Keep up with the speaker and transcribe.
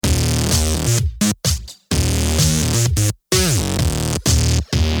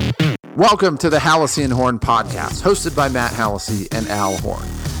Welcome to the Hallisey and Horn podcast, hosted by Matt Hallisey and Al Horn.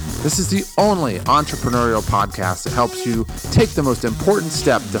 This is the only entrepreneurial podcast that helps you take the most important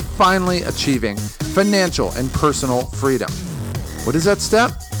step to finally achieving financial and personal freedom. What is that step?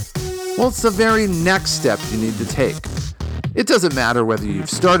 Well, it's the very next step you need to take. It doesn't matter whether you've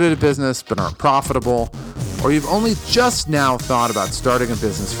started a business but aren't profitable, or you've only just now thought about starting a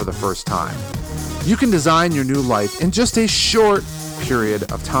business for the first time. You can design your new life in just a short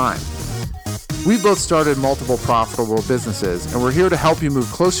period of time. We've both started multiple profitable businesses, and we're here to help you move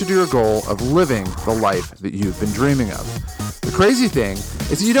closer to your goal of living the life that you've been dreaming of. The crazy thing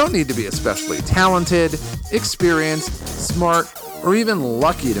is you don't need to be especially talented, experienced, smart, or even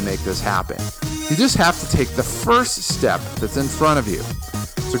lucky to make this happen. You just have to take the first step that's in front of you.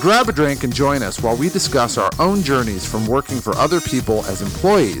 So grab a drink and join us while we discuss our own journeys from working for other people as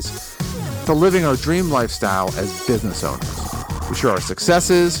employees to living our dream lifestyle as business owners. We share our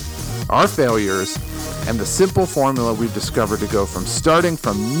successes, our failures, and the simple formula we've discovered to go from starting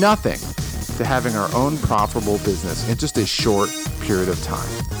from nothing to having our own profitable business in just a short period of time.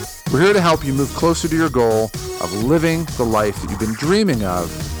 We're here to help you move closer to your goal of living the life that you've been dreaming of,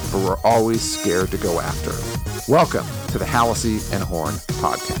 but we're always scared to go after. Welcome to the Hallisey and Horn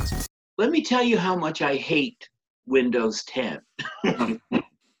podcast. Let me tell you how much I hate Windows 10.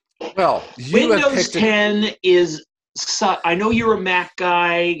 Well, Windows 10 is... I know you're a Mac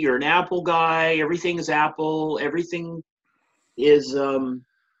guy, you're an Apple guy, everything is Apple, everything is,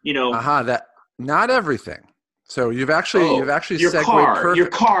 that not everything. So you've actually your segued car. Your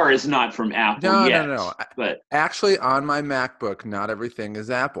car is not from Apple yet. No. But actually, on my MacBook, not everything is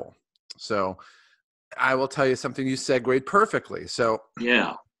Apple. So I will tell you something. You segued perfectly. So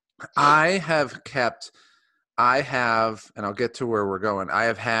yeah, I have, and I'll get to where we're going. I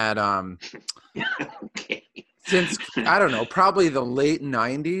have had okay. Since, I don't know, probably the late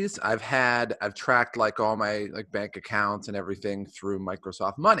 90s, I've tracked like all my like bank accounts and everything through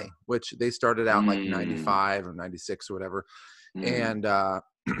Microsoft Money, which they started out like 95 or 96 or whatever. And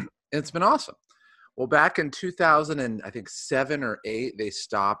it's been awesome. Well, back in 2007 or 8, they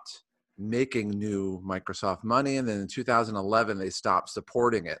stopped making new Microsoft Money. And then in 2011, they stopped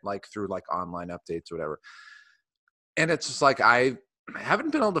supporting it like through like online updates or whatever. And it's just like, I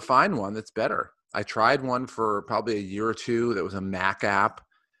haven't been able to find one that's better. I tried one for probably a year or two that was a Mac app,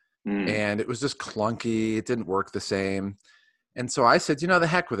 and it was just clunky. It didn't work the same. And so I said, the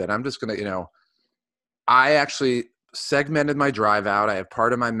heck with it. I'm just going to, I actually segmented my drive out. I have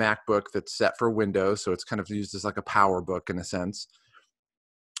part of my MacBook that's set for Windows, so it's kind of used as like a power book in a sense.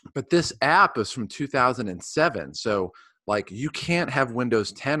 But this app is from 2007, so like you can't have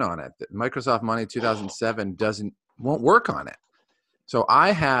Windows 10 on it. Microsoft Money 2007 won't work on it. So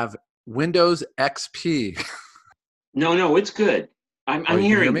I have Windows XP. No, it's good. I'm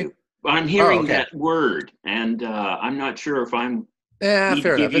hearing you. I'm hearing okay. that word, and I'm not sure if I'm. Yeah,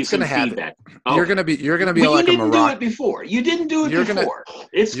 fair enough. It's going to happen. Okay. You're going to be well, like a Moroccan. You didn't do it before. You didn't do it before.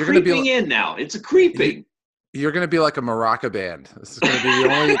 It's creeping in now. It's creeping. You're going to be like a Maraca band. This is going to be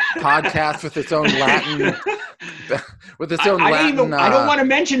the only podcast with its own Latin. I don't want to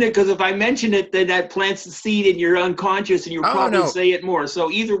mention it because if I mention it, then that plants the seed in your unconscious, and you'll probably say it more.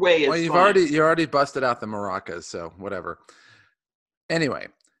 So either way, it's fine. You already busted out the maracas, so whatever. Anyway,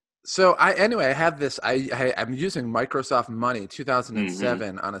 I have this. I'm using Microsoft Money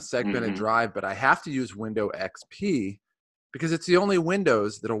 2007 on a segmented drive, but I have to use Windows XP because it's the only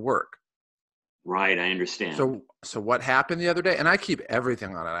Windows that'll work. Right, I understand. So what happened the other day? And I keep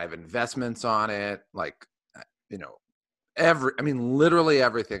everything on it. I have investments on it, like literally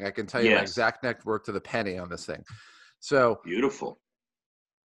everything. I can tell you my exact net worth to the penny on this thing. So beautiful.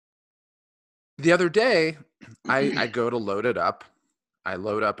 The other day, I go to load it up. I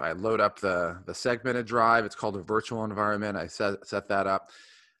load up the segmented drive. It's called a virtual environment. I set that up.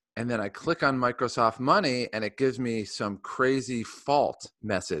 And then I click on Microsoft Money, and it gives me some crazy fault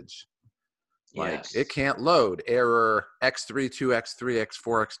message. Like it can't load, error X3, 2X, 3X,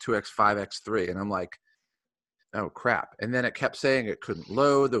 4X, 2X, 5X3. And I'm like, oh crap. And then it kept saying it couldn't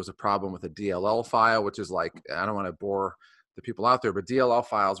load. There was a problem with a DLL file, which is like, I don't want to bore the people out there, but DLL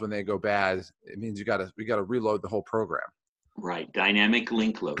files, when they go bad, it means we got to reload the whole program. Right. Dynamic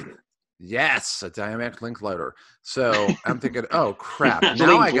link loader. Yes, a dynamic link loader. So I'm thinking, oh crap!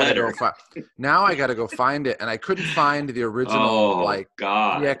 Now I gotta go find it, and I couldn't find the original. I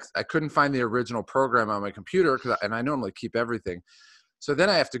couldn't find the original program on my computer and I normally keep everything. So then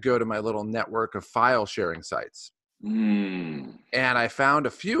I have to go to my little network of file sharing sites, and I found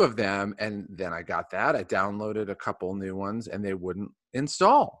a few of them, and then I got that. I downloaded a couple new ones, and they wouldn't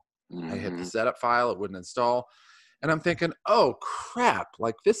install. I hit the setup file; it wouldn't install. And I'm thinking, oh crap,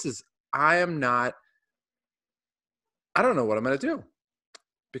 like this is I don't know what I'm going to do,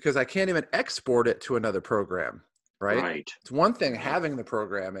 because I can't even export it to another program, right? Right. It's one thing having the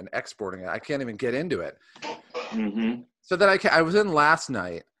program and exporting it. I can't even get into it. Mm-hmm. So then I was in last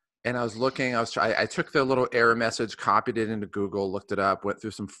night, and I was looking. I took the little error message, copied it into Google, looked it up, went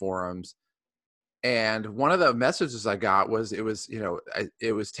through some forums, and one of the messages I got was it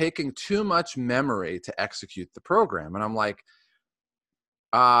was taking too much memory to execute the program, and I'm like,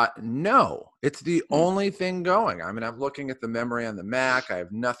 no, it's the only thing going. I mean, I'm looking at the memory on the Mac. I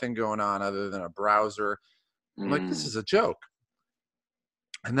have nothing going on other than a browser. I'm like, this is a joke.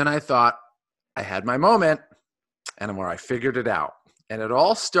 And then I thought, I had my moment, and I figured it out. And it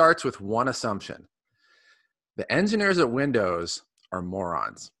all starts with one assumption. The engineers at Windows are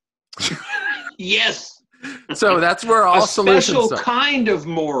morons. Yes. So that's where all solutions start. A special kind of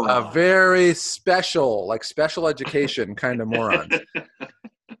moron. A very special, like special education kind of morons.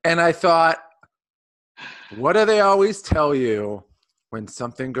 And I thought, what do they always tell you when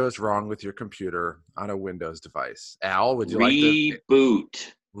something goes wrong with your computer on a Windows device? Al, would you like to?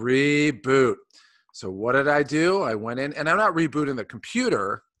 Reboot. So what did I do? I went in, and I'm not rebooting the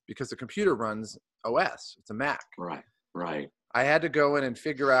computer because the computer runs OS. It's a Mac. Right. I had to go in and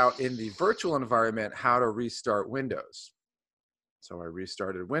figure out in the virtual environment how to restart Windows. So I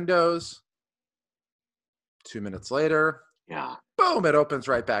restarted Windows. 2 minutes later, boom, it opens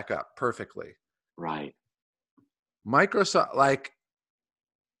right back up perfectly. Right. Microsoft, like,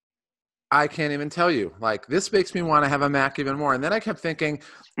 I can't even tell you. Like, this makes me want to have a Mac even more. And then I kept thinking,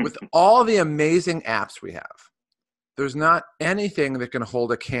 with all the amazing apps we have, there's not anything that can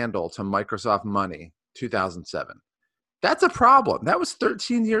hold a candle to Microsoft Money 2007. That's a problem. That was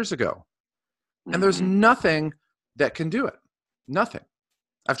 13 years ago. And there's nothing that can do it. Nothing.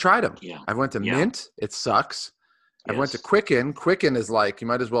 I've tried them. Yeah. I went to Mint. It sucks. I went to Quicken. Quicken is like, you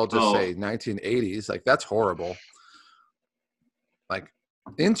might as well just say 1980s. Like, that's horrible. Like,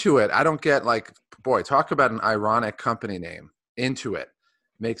 Intuit, I don't get, like, boy, talk about an ironic company name. Intuit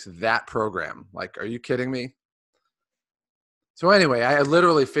makes that program. Like, are you kidding me? So anyway, I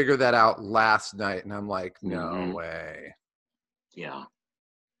literally figured that out last night, and I'm like, no way. Yeah.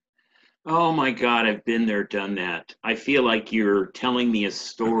 Oh my God, I've been there, done that. I feel like you're telling me a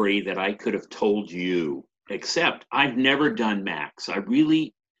story that I could have told you, except I've never done Macs. I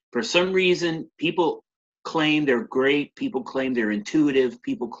really, for some reason, people claim they're great. People claim they're intuitive.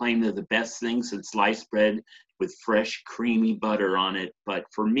 People claim they're the best thing since sliced bread with fresh, creamy butter on it. But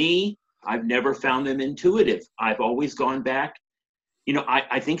for me, I've never found them intuitive. I've always gone back. You know,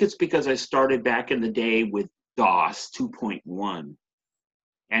 I think it's because I started back in the day with DOS 2.1.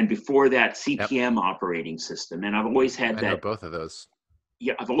 And before that, CP/M operating system. And I've always had that. I know both of those.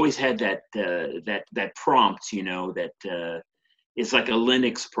 Yeah, I've always had that that prompt, you know, that it's like a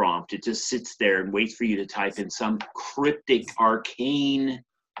Linux prompt. It just sits there and waits for you to type in some cryptic, arcane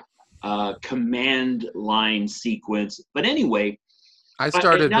command line sequence. But anyway. I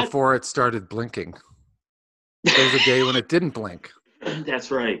started before it started blinking. There was a day when it didn't blink. That's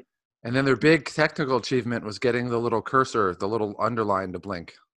right. And then their big technical achievement was getting the little cursor, the little underline to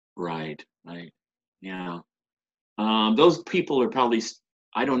blink. Right. Yeah. Those people are probably,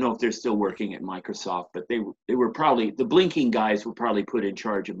 I don't know if they're still working at Microsoft, but they were probably, the blinking guys were probably put in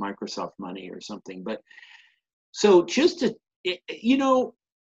charge of Microsoft Money or something. But so just to, you know,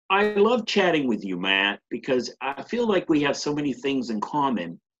 I love chatting with you, Matt, because I feel like we have so many things in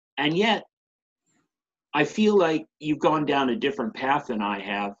common. And yet, I feel like you've gone down a different path than I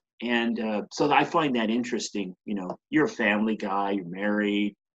have. And so I find that interesting. You know, you're a family guy, you're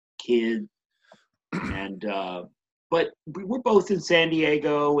married, kid, and but we're both in San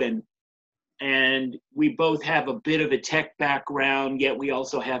Diego, and we both have a bit of a tech background, yet we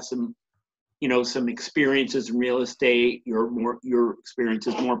also have some, you know, some experiences in real estate. Your experience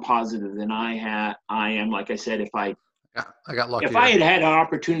is more positive than I am. Like I said, I got lucky. If I had had an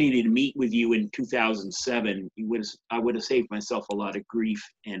opportunity to meet with you in 2007, I would have saved myself a lot of grief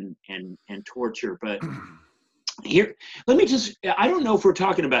and torture. But here, let me just, I don't know if we're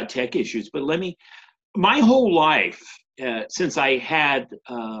talking about tech issues, but my whole life, since I had,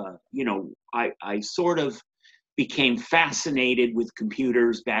 you know, I sort of became fascinated with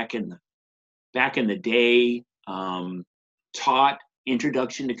computers back in the day, taught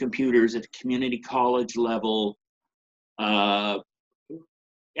introduction to computers at community college level,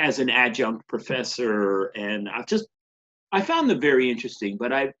 as an adjunct professor, and I found them very interesting.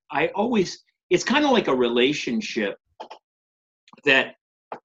 But I always, it's kind of like a relationship that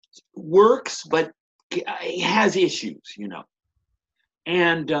works, but has issues, you know.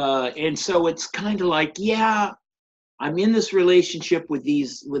 And so it's kind of like, yeah, I'm in this relationship with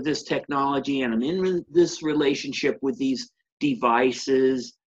this technology, and I'm in this relationship with these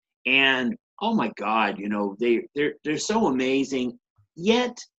devices, and oh my God, they're so amazing.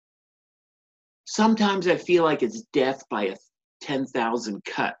 Yet sometimes I feel like it's death by 10,000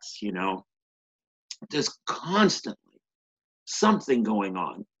 cuts. There's constantly something going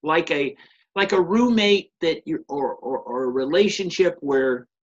on, like a roommate that or a relationship where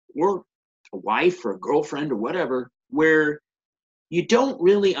we're a wife or a girlfriend or whatever, where you don't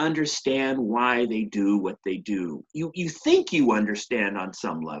really understand why they do what they do. You think you understand on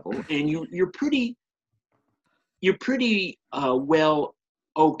some level, and you're pretty well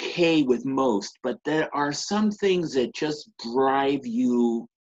okay with most, but there are some things that just drive you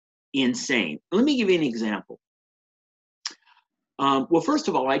insane. Let me give you an example. Well, first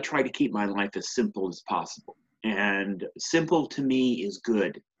of all, I try to keep my life as simple as possible, and simple to me is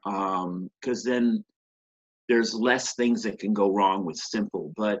good, because then there's less things that can go wrong with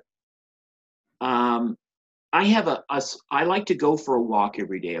simple. But I like to go for a walk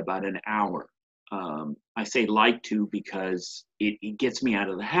every day, about an hour. I say like to because it gets me out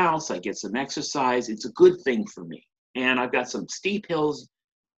of the house. I get some exercise. It's a good thing for me. And I've got some steep hills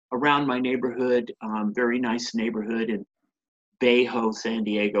around my neighborhood, very nice neighborhood in Bayho, San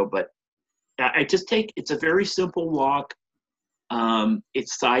Diego. But it's a very simple walk.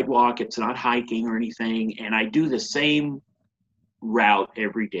 It's sidewalk. It's not hiking or anything. And I do the same route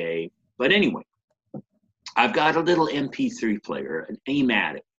every day. But anyway, I've got a little MP3 player, an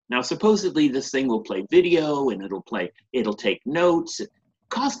AIMATIC. Now, supposedly this thing will play video and it'll take notes. It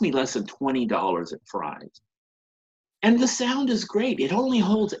cost me less than $20 at Fry's. And the sound is great. It only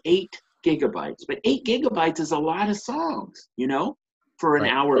holds 8 gigabytes, but 8 gigabytes is a lot of songs, for an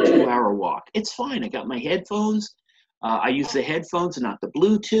hour, 2-hour walk. It's fine. I got my headphones. I use the headphones and not the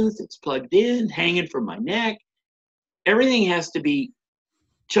Bluetooth. It's plugged in, hanging from my neck. Everything has to be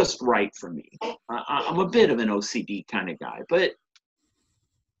just right for me. I'm a bit of an OCD kind of guy, but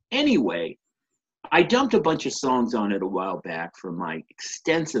anyway, I dumped a bunch of songs on it a while back from my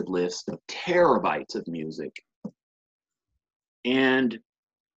extensive list of terabytes of music. And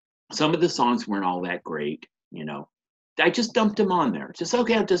some of the songs weren't all that great, I just dumped them on there. Just,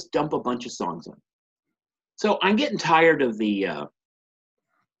 okay, I'll just dump a bunch of songs on. So I'm getting tired of the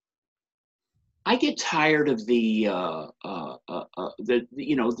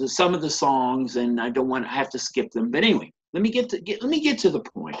some of the songs, and I don't want to have to skip them. But anyway, let me get to the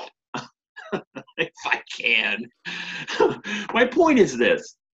point, if I can. My point is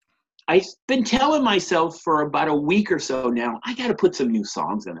this: I've been telling myself for about a week or so now, I got to put some new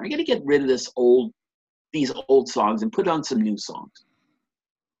songs in there. I got to get rid of these old songs and put on some new songs.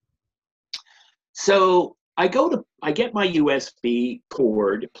 So I get my USB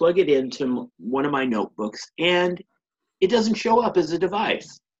cord, plug it into one of my notebooks, and it doesn't show up as a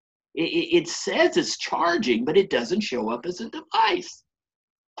device. It says it's charging, but it doesn't show up as a device.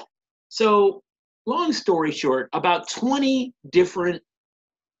 So, long story short, about 20 different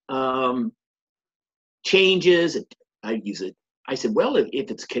changes. I said, well,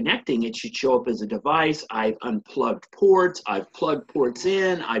 if it's connecting, it should show up as a device. I've unplugged ports. I've plugged ports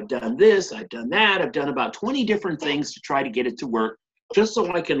in. I've done this. I've done that. I've done about 20 different things to try to get it to work, just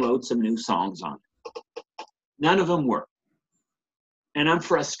so I can load some new songs on it. None of them work. And I'm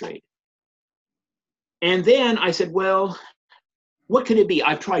frustrated. And then I said, well, what could it be?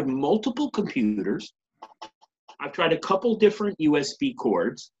 I've tried multiple computers. I've tried a couple different USB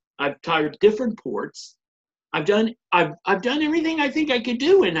cords. I've tried different ports. I've done everything I think I could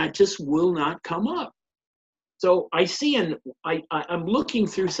do, and that just will not come up. So I see, I'm looking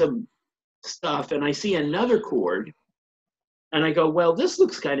through some stuff, and I see another cord, and I go, well, this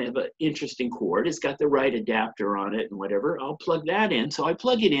looks kind of an interesting cord. It's got the right adapter on it and whatever. I'll plug that in. So I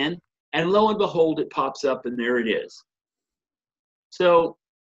plug it in, and lo and behold, it pops up, and there it is. So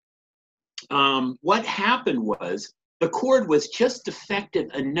what happened was the cord was just defective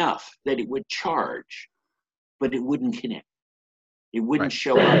enough that it would charge, but it wouldn't connect. It wouldn't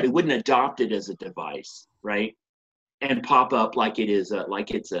show up. It wouldn't adopt it as a device, right? And pop up like it's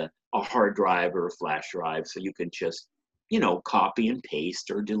a hard drive or a flash drive, so you can just, copy and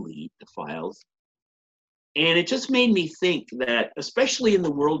paste or delete the files. And it just made me think that, especially in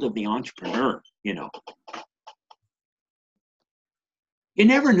the world of the entrepreneur, you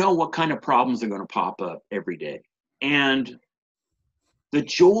never know what kind of problems are going to pop up every day. And the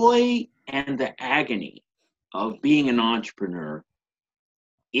joy and the agony of being an entrepreneur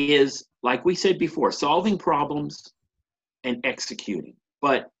is, like we said before, solving problems and executing.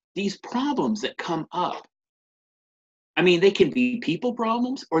 But these problems that come up, I mean, they can be people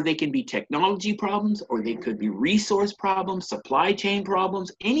problems, or they can be technology problems, or they could be resource problems, supply chain problems,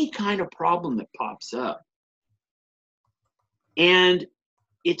 any kind of problem that pops up. And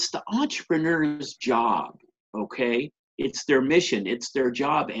it's the entrepreneur's job, okay? It's their mission, it's their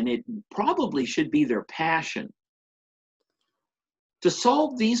job, and it probably should be their passion to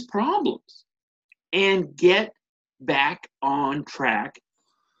solve these problems and get back on track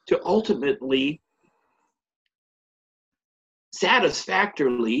to ultimately,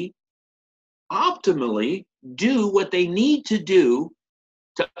 satisfactorily, optimally do what they need to do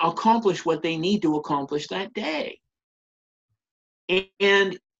to accomplish what they need to accomplish that day.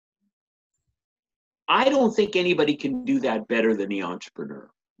 And I don't think anybody can do that better than the entrepreneur,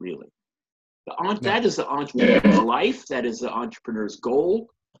 really. That is the entrepreneur's life, that is the entrepreneur's goal,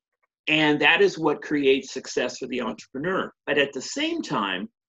 and that is what creates success for the entrepreneur. But at the same time,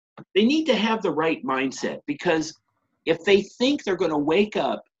 they need to have the right mindset, because if they think they're going to wake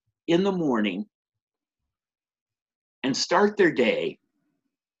up in the morning and start their day,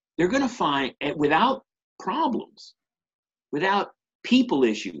 they're going to find, without problems, without people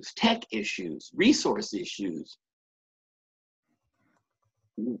issues, tech issues, resource issues,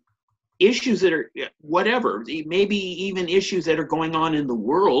 issues that are whatever, maybe even issues that are going on in the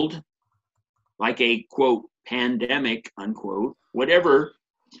world, like a quote pandemic unquote, whatever.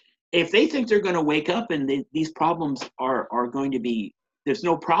 If they think they're going to wake up and these problems are going to be, there's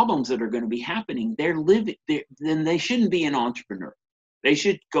no problems that are going to be happening, then they shouldn't be an entrepreneur. They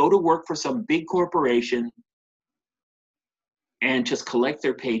should go to work for some big corporation and just collect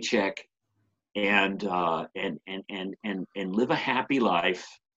their paycheck and live a happy life,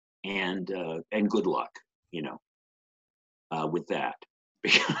 and good luck, with that.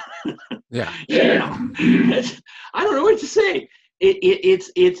 Yeah. I don't know what to say.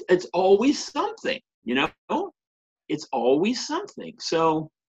 It's always something, it's always something. So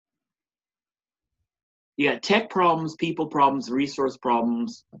you got tech problems, people problems, resource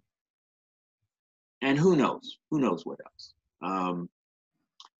problems, and who knows what else.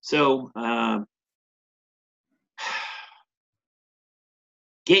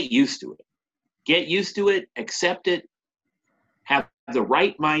 Get used to it, accept it, have the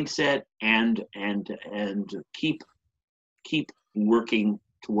right mindset, and keep working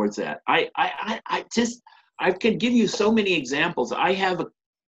towards that. I could give you so many examples. I have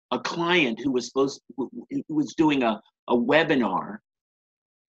a client who was doing a webinar,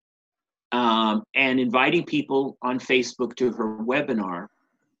 and inviting people on Facebook to her webinar.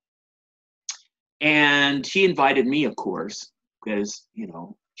 And she invited me, of course, because,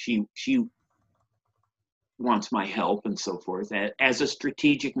 she wants my help and so forth, as a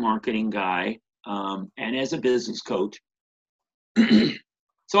strategic marketing guy, and as a business coach.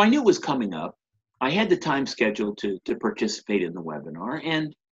 So I knew it was coming up. I had the time scheduled to participate in the webinar,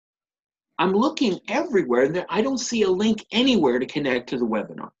 and I'm looking everywhere, and I don't see a link anywhere to connect to the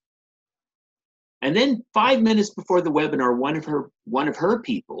webinar. And then 5 minutes before the webinar, one of her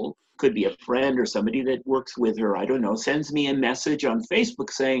people, could be a friend or somebody that works with her, I don't know, sends me a message on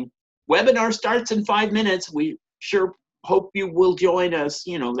Facebook saying, "Webinar starts in 5 minutes. We sure hope you will join us,"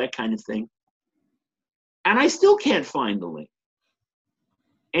 that kind of thing. And I still can't find the link.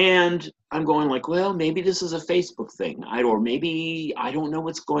 And I'm going like, well, maybe this is a Facebook thing, or maybe I don't know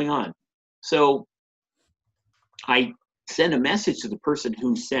what's going on. So I send a message to the person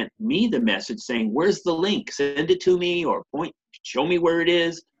who sent me the message saying, "Where's the link? Send it to me, or show me where it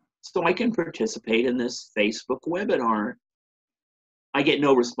is so I can participate in this Facebook webinar." I get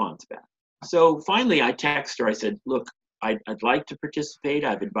no response back. So finally I text her. I said, "Look, I'd like to participate.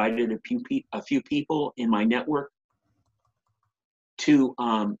 I've invited a few people in my network to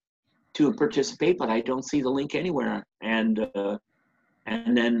participate, but I don't see the link anywhere." And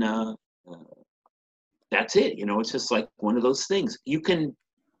then that's it. It's just like one of those things. You can,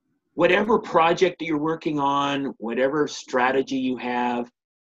 whatever project that you're working on, whatever strategy you have,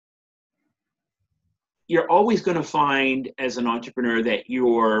 you're always going to find as an entrepreneur that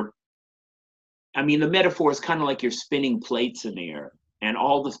the metaphor is kind of like you're spinning plates in the air, and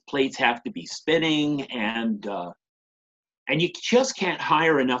all the plates have to be spinning, and you just can't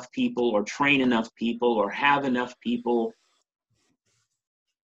hire enough people or train enough people or have enough people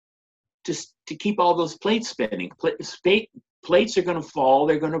to keep all those plates spinning. Plates are going to fall,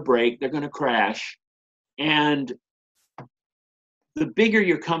 they're going to break, they're going to crash. And the bigger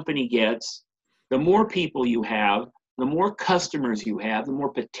your company gets, the more people you have, the more customers you have, the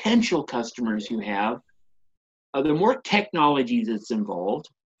more potential customers you have, the more technology that's involved,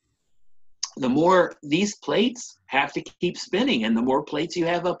 the more these plates have to keep spinning, and the more plates you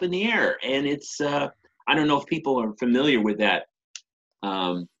have up in the air. And it's I don't know if people are familiar with that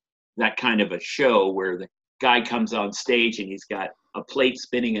that kind of a show where the guy comes on stage and he's got a plate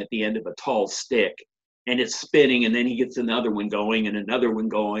spinning at the end of a tall stick, and it's spinning, and then he gets another one going and another one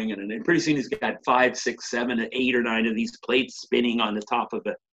going, and then pretty soon he's got 5, 6, 7, 8 or 9 of these plates spinning on the top of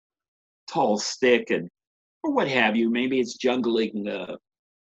a tall stick, and or what have you. Maybe it's juggling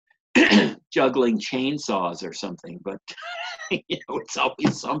juggling chainsaws or something, but it's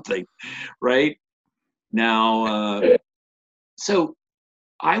always something, right? Now, so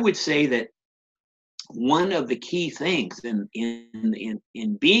I would say that one of the key things in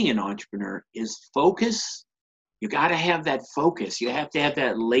being an entrepreneur is focus. You got to have that focus. You have to have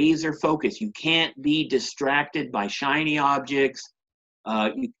that laser focus. You can't be distracted by shiny objects.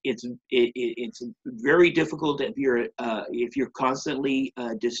 It's very difficult if you're constantly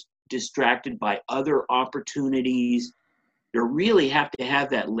distracted by other opportunities. You really have to have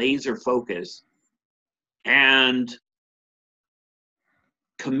that laser focus and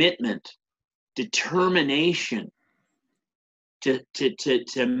commitment, determination to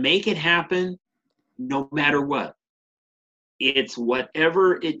make it happen no matter what. It's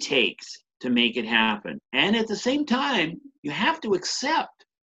whatever it takes to make it happen. And at the same time, you have to accept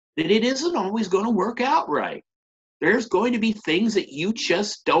that it isn't always going to work out right. There's going to be things that you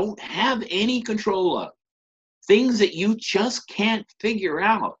just don't have any control of, things that you just can't figure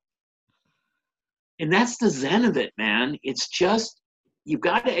out. And that's the zen of it, man. It's just, you've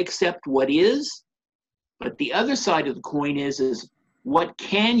got to accept what is, but the other side of the coin is what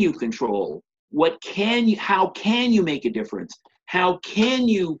can you control? How can you make a difference? How can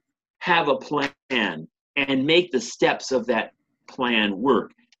you have a plan and make the steps of that plan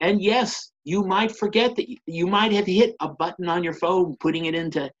work? And yes, you might forget that you might have hit a button on your phone, putting it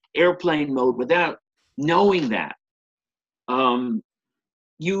into airplane mode without knowing that.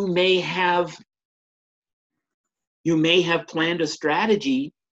 You may have planned a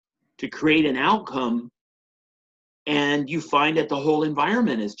strategy to create an outcome, and you find that the whole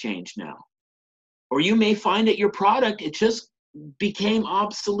environment has changed now. Or you may find that your product, it just became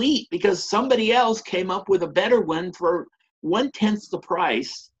obsolete because somebody else came up with a better one for 1/10 the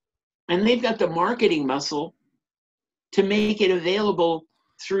price, and they've got the marketing muscle to make it available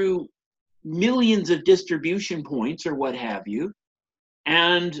through millions of distribution points or what have you.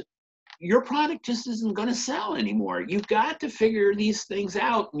 And your product just isn't going to sell anymore. You've got to figure these things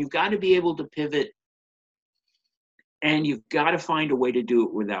out, and you've got to be able to pivot, and you've got to find a way to do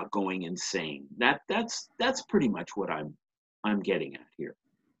it without going insane. That's pretty much what I'm getting at here.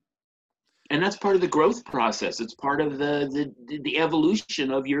 And that's part of the growth process. It's part of the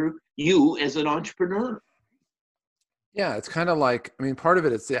evolution of you as an entrepreneur. Yeah, it's kind of like, I mean, part of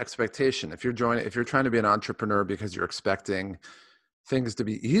it is the expectation. If you're trying to be an entrepreneur because you're expecting things to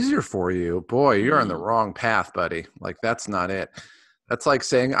be easier for you, boy, you're on the wrong path, buddy. Like, that's not it. That's like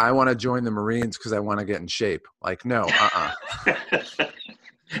saying, I want to join the Marines because I want to get in shape. Like, no,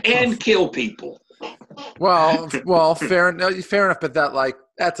 And kill people. Well, fair enough, but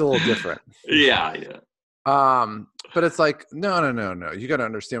that's a little different. Yeah. But it's like, no. You got to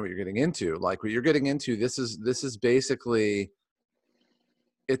understand what you're getting into. Like, what you're getting into, this is basically,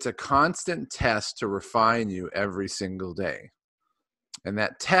 it's a constant test to refine you every single day. And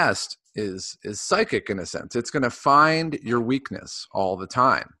that test is psychic in a sense. It's going to find your weakness all the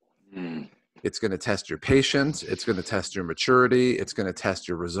time. It's going to test your patience. It's going to test your maturity. It's going to test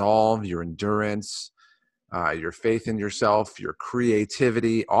your resolve, your endurance, your faith in yourself, your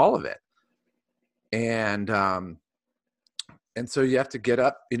creativity, all of it. And so you have to get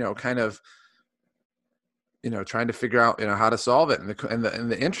up, kind of, trying to figure out, how to solve it. And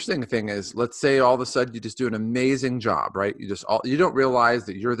the interesting thing is, let's say all of a sudden you just do an amazing job, right? You don't realize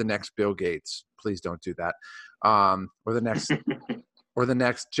that you're the next Bill Gates. Please don't do that. Or the next, or the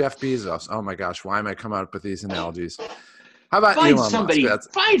next Jeff Bezos. Oh my gosh, why am I coming up with these analogies? How about Elon Musk?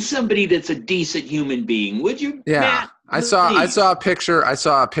 Find somebody that's a decent human being, would you? Yeah, Matt? I saw a picture.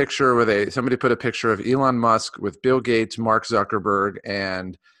 With somebody put a picture of Elon Musk with Bill Gates, Mark Zuckerberg,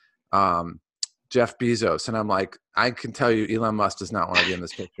 and Jeff Bezos, and I'm like, I can tell you, Elon Musk does not want to be in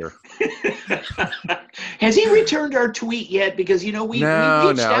this picture. Has he returned our tweet yet? Because we reached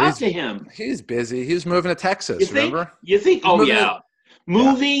out to him. He's busy. He was moving to Texas. Remember? You think? Oh yeah.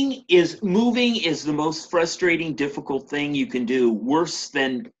 Moving is the most frustrating, difficult thing you can do. Worse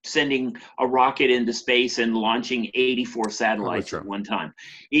than sending a rocket into space and launching 84 satellites at one time.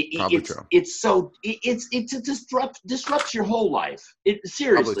 It disrupts your whole life.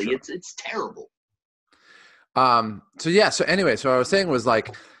 Seriously, it's terrible. So anyway, so what I was saying was,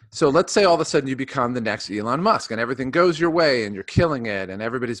 like, So let's say all of a sudden you become the next Elon Musk and everything goes your way and you're killing it and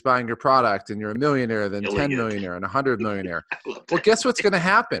everybody's buying your product and you're a millionaire, then 10 millionaire and 100 millionaire. Well, guess what's going to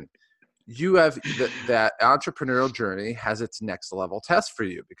happen? You have that entrepreneurial journey has its next level test for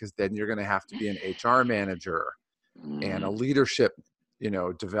you, because then you're going to have to be an HR manager and a leadership,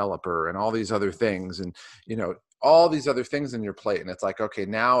 developer and all these other things and, all these other things in your plate. And it's like, okay,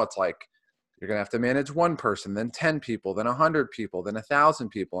 now it's like, you're going to have to manage one person, then 10 people, then 100 people, then 1,000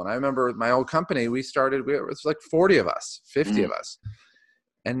 people. And I remember my old company, it was like 40 of us, 50 of us.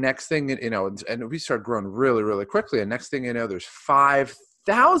 And next thing, and we started growing really, really quickly. And next thing you know, there's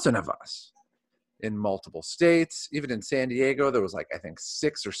 5,000 of us in multiple states. Even in San Diego, there was like, I think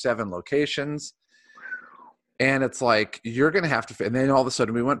 6 or 7 locations. And it's like, you're going to have to, and then all of a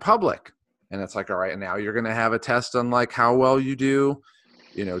sudden we went public. And it's like, all right, and now you're going to have a test on like how well you do,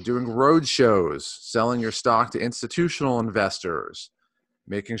 doing road shows, selling your stock to institutional investors,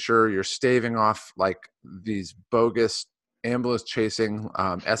 making sure you're staving off like these bogus ambulance chasing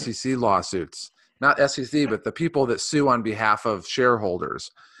SEC lawsuits, not SEC, but the people that sue on behalf of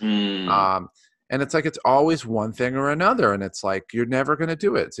shareholders. And it's like, it's always one thing or another. And it's like, you're never going to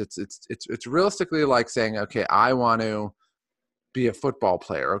do it. It's realistically like saying, okay, I want to be a football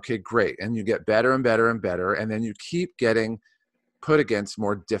player. Okay, great. And you get better and better and better. And then you keep getting put against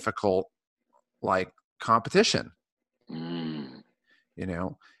more difficult like competition, and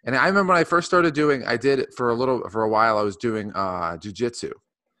I remember when I first started I did it for a while. I was doing jujitsu.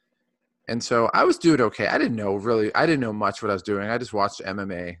 And so I was doing okay. I didn't know much what I was doing. I just watched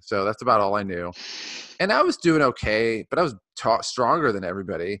MMA. So that's about all I knew. And I was doing okay, but I was stronger than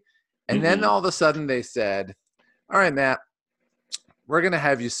everybody. And then all of a sudden they said, all right, Matt, we're going to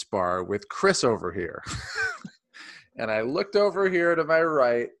have you spar with Chris over here. And I looked over here to my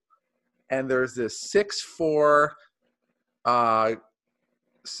right, and there's this 6'4"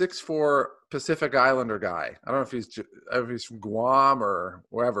 Pacific Islander guy. I don't know if he's from Guam or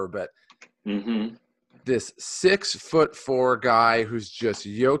wherever, but this 6'4" guy who's just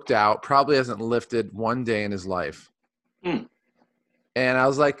yoked out, probably hasn't lifted one day in his life. And I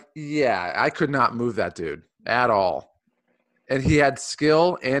was like, yeah, I could not move that dude at all. And he had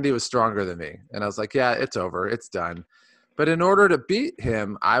skill and he was stronger than me. And I was like, yeah, it's over. It's done. But in order to beat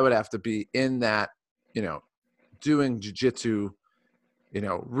him, I would have to be in that, doing jiu-jitsu,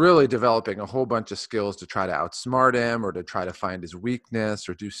 really developing a whole bunch of skills to try to outsmart him or to try to find his weakness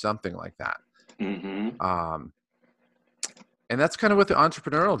or do something like that. And that's kind of what the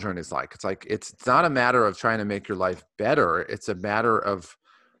entrepreneurial journey is like. It's like, it's not a matter of trying to make your life better. It's a matter of,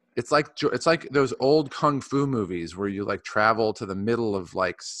 it's like those old Kung Fu movies where you like travel to the middle of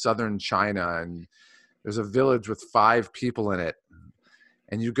like southern China and there's a village with 5 people in it.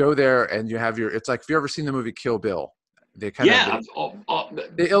 And you go there and you have it's like, if you ever seen the movie Kill Bill, they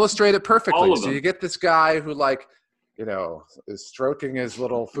illustrate it perfectly. So you get this guy who like, is stroking his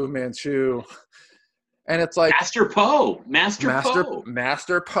little Fu Manchu. And it's like Master Po.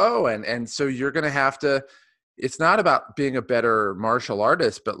 And so you're going to have to, it's not about being a better martial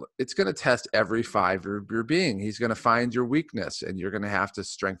artist, but it's going to test every fiber of your being. He's going to find your weakness and you're going to have to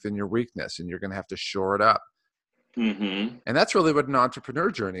strengthen your weakness and you're going to have to shore it up. And that's really what an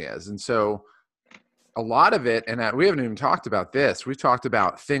entrepreneur journey is. And so a lot of it, and we haven't even talked about this, we talked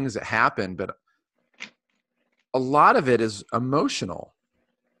about things that happen, but a lot of it is emotional.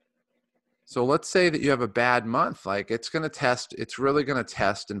 So let's say that you have a bad month, like it's really going to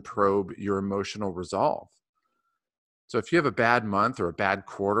test and probe your emotional resolve. So if you have a bad month or a bad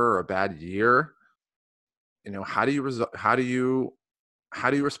quarter or a bad year, how do you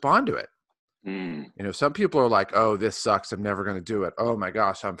respond to it? Some people are like, oh, this sucks, I'm never going to do it. Oh my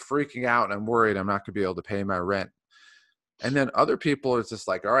gosh, I'm freaking out and I'm worried I'm not going to be able to pay my rent. And then other people are just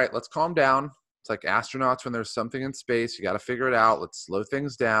like, all right, let's calm down. It's like astronauts when there's something in space, you got to figure it out. Let's slow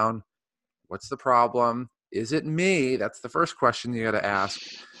things down. What's the problem? Is it me? That's the first question you got to ask.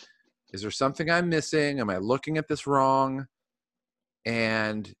 Is there something I'm missing? Am I looking at this wrong?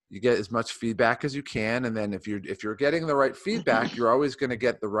 And you get as much feedback as you can. And then if you're getting the right feedback, you're always going to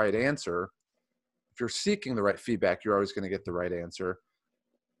get the right answer. If you're seeking the right feedback, you're always going to get the right answer.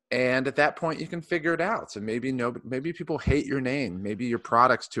 And at that point, you can figure it out. So maybe people hate your name. Maybe your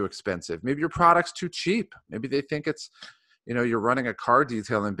product's too expensive. Maybe your product's too cheap. Maybe they think it's, you're running a car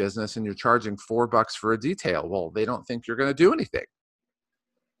detailing business and you're charging $4 for a detail. Well, they don't think you're going to do anything.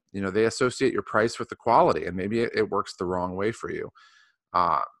 They associate your price with the quality, and maybe it works the wrong way for you.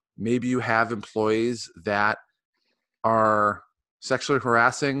 Maybe you have employees that are sexually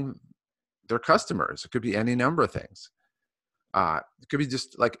harassing their customers. It could be any number of things. It could be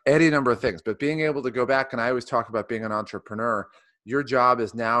just like any number of things, but being able to go back, and I always talk about being an entrepreneur Your job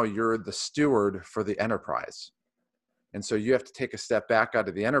is now you're the steward for the enterprise. And so you have to take a step back out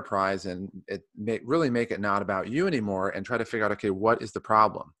of the enterprise and really make it not about you anymore, and try to figure out, okay, what is the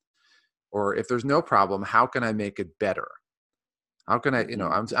problem? Or if there's no problem, how can I make it better? How can I,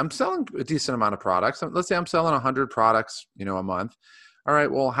 I'm selling a decent amount of products. Let's say I'm selling 100 products, a month. All right,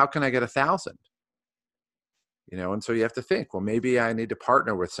 well, how can I get 1,000? And so you have to think, well, maybe I need to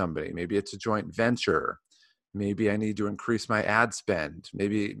partner with somebody. Maybe it's a joint venture. Maybe I need to increase my ad spend.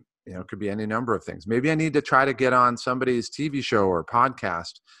 Maybe, it could be any number of things. Maybe I need to try to get on somebody's TV show or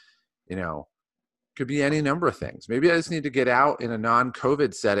podcast. Could be any number of things. Maybe I just need to get out in a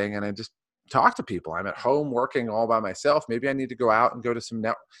non-COVID setting and I just talk to people. I'm at home working all by myself. Maybe I need to go out and go to some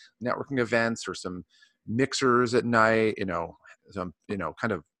networking events or some mixers at night, some,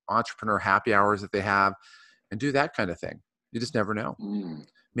 kind of entrepreneur happy hours that they have, and do that kind of thing. You just never know.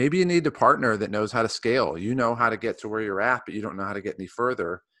 Maybe you need a partner that knows how to scale. You know how to get to where you're at, but you don't know how to get any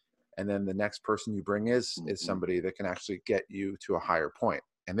further. And then the next person you bring is somebody that can actually get you to a higher point.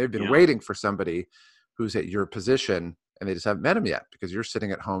 And they've been waiting for somebody who's at your position, and they just haven't met him yet because you're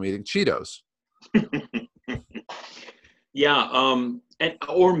sitting at home eating Cheetos.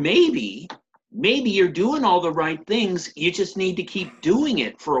 Or maybe you're doing all the right things. You just need to keep doing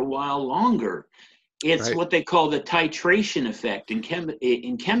it for a while longer. It's right. What they call the titration effect in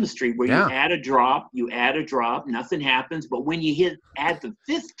chemistry, where you add a drop, nothing happens. But when you add the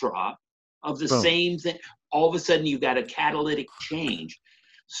fifth drop of the same thing, all of a sudden you've got a catalytic change.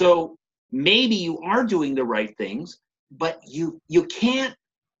 So maybe you are doing the right things, but you can't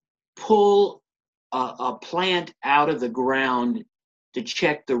pull a plant out of the ground to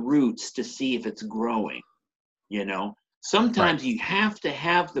check the roots to see if it's growing. Sometimes you have to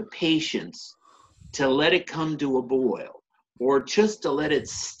have the patience to let it come to a boil, or just to let it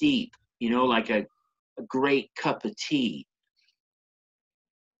steep, like a great cup of tea.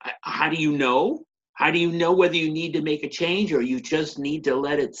 How do you know? How do you know whether you need to make a change, or you just need to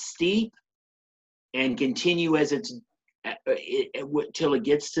let it steep and continue as till it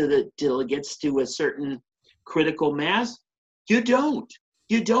gets to a certain critical mass? You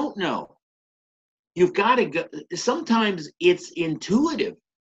don't know. You've got to go. Sometimes it's intuitive.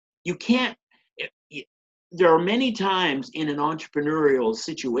 You can't. There are many times in an entrepreneurial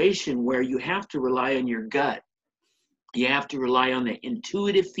situation where you have to rely on your gut. You have to rely on the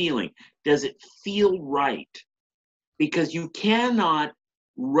intuitive feeling. Does it feel right? Because you cannot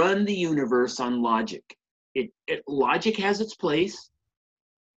run the universe on logic. Logic has its place.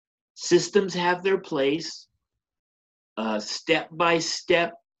 Systems have their place.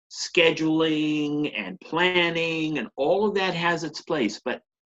 Step-by-step scheduling and planning and all of that has its place. But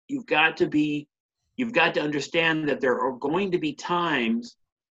you've got to understand that there are going to be times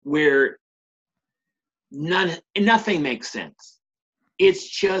where nothing makes sense. It's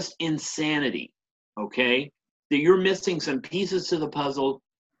just insanity, okay? That you're missing some pieces to the puzzle,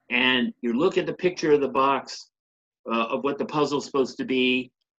 and you look at the picture of the box of what the puzzle's supposed to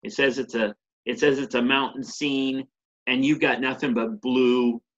be. It says it's a mountain scene, and you've got nothing but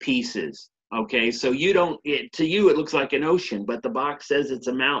blue pieces, okay? So to you it looks like an ocean, but the box says it's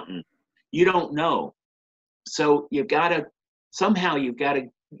a mountain. You don't know. So you've got to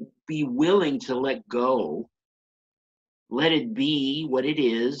be willing to let go, let it be what it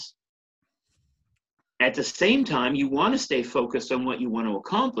is. At the same time, you want to stay focused on what you want to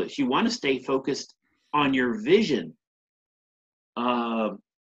accomplish. You want to stay focused on your vision. And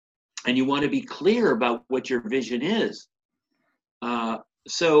you want to be clear about what your vision is.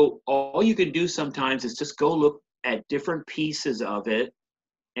 So all you can do sometimes is just go look at different pieces of it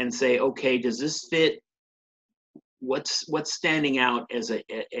and say, okay, does this fit? What's standing out as a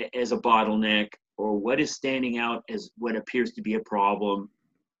bottleneck, or what is standing out as what appears to be a problem?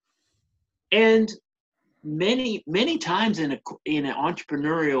 And many times in an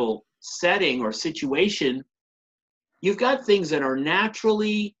entrepreneurial setting or situation, you've got things that are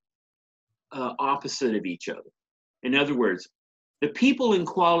naturally opposite of each other. In other words, the people in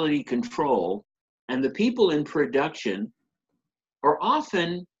quality control and the people in production are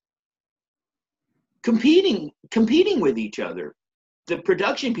often competing with each other. The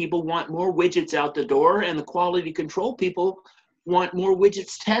production people want more widgets out the door, and the quality control people want more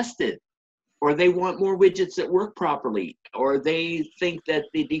widgets tested, or they want more widgets that work properly, or they think that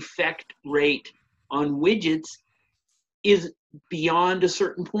the defect rate on widgets is beyond a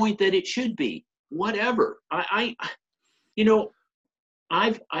certain point that it should be. Whatever. I've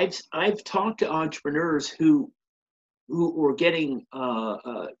talked to entrepreneurs who were getting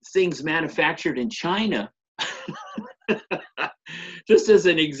things manufactured in China, just as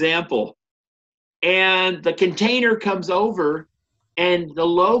an example. And the container comes over And the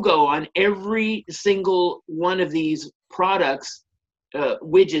logo on every single one of these products,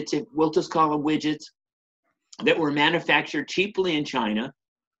 widgets, we'll just call them widgets, that were manufactured cheaply in China,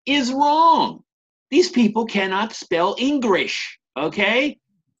 is wrong. These people cannot spell English, okay?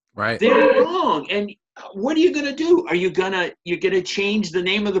 Right. They're wrong. And what are you going to do? You're going to change the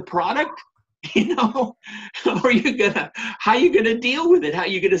name of the product? You know, how are you going to deal with it? How are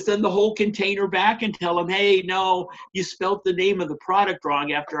you going to send the whole container back and tell them, hey, no, you spelt the name of the product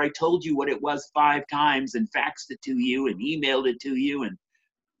wrong after I told you what it was 5 times and faxed it to you and emailed it to you and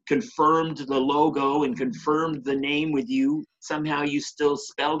confirmed the logo and confirmed the name with you. Somehow you still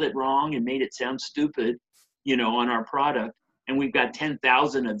spelled it wrong and made it sound stupid, you know, on our product. And we've got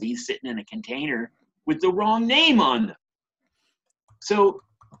 10,000 of these sitting in a container with the wrong name on them. So,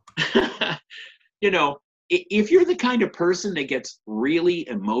 you know, if you're the kind of person that gets really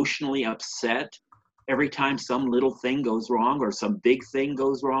emotionally upset every time some little thing goes wrong or some big thing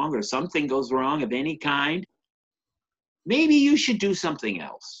goes wrong or something goes wrong of any kind, maybe you should do something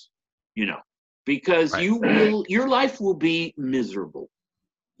else, you know, because your life will be miserable.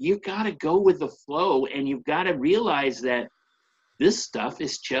 You got to go with the flow, and you've got to realize that this stuff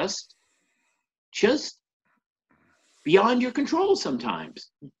is just beyond your control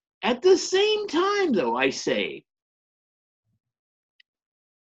sometimes. At the same time, though, I say,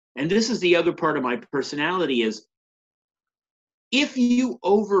 and this is the other part of my personality, is if you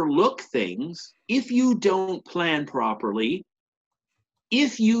overlook things, if you don't plan properly,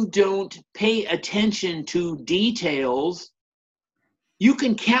 if you don't pay attention to details, you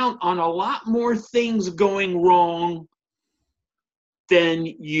can count on a lot more things going wrong than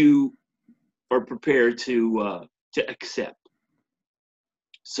you are prepared to accept.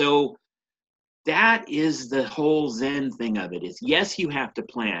 So that is the whole Zen thing of it, is yes, you have to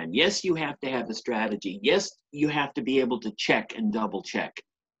plan. Yes, you have to have a strategy. Yes, you have to be able to check and double check.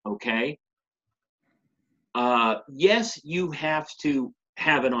 Okay? Yes, you have to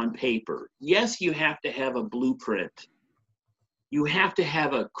have it on paper. Yes, you have to have a blueprint. You have to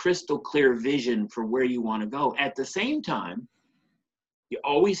have a crystal clear vision for where you want to go. At the same time, you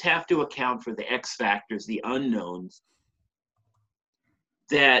always have to account for the X factors, the unknowns,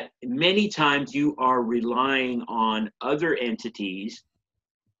 that many times you are relying on other entities,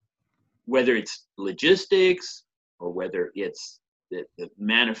 whether it's logistics or whether it's the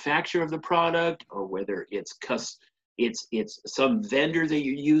manufacture of the product or whether it's some vendor that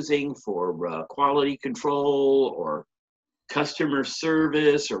you're using for quality control or customer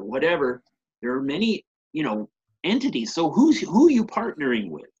service or whatever. There are many, you know, entities. So who are you partnering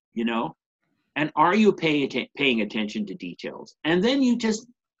with, you know? And are you paying attention to details? And then you just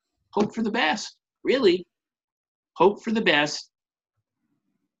hope for the best, really. Hope for the best.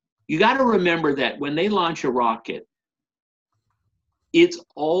 You got to remember that when they launch a rocket, it's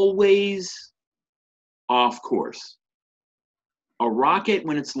always off course. A rocket,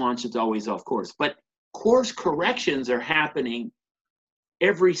 when it's launched, it's always off course. But course corrections are happening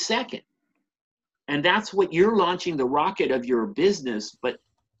every second. And that's what you're launching the rocket of your business. But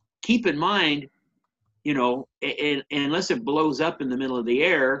keep in mind, you know, unless it blows up in the middle of the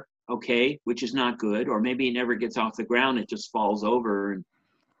air, okay, which is not good, or maybe it never gets off the ground, it just falls over and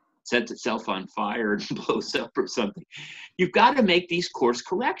sets itself on fire and blows up or something. You've got to make these course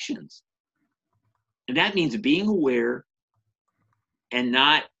corrections. And that means being aware and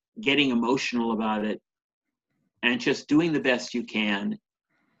not getting emotional about it and just doing the best you can.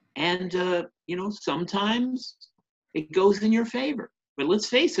 And, you know, sometimes it goes in your favor. But let's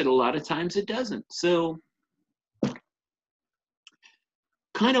face it, a lot of times it doesn't. So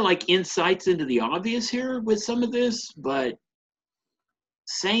kind of like insights into the obvious here with some of this, but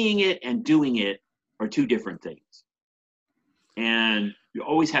saying it and doing it are two different things. And you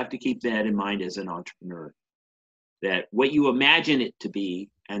always have to keep that in mind as an entrepreneur, that what you imagine it to be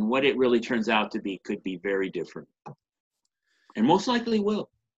and what it really turns out to be could be very different. And most likely will.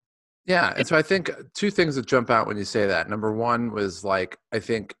 Yeah. And so I think two things that jump out when you say that. Number one was like, I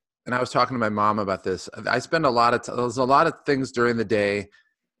think, and I was talking to my mom about this. I spend there's a lot of things during the day,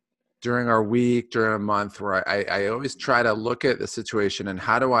 during our week, during a month where I always try to look at the situation and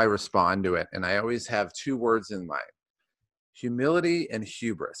how do I respond to it? And I always have two words in mind: humility and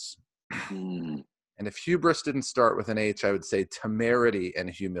hubris. And if hubris didn't start with an H, I would say temerity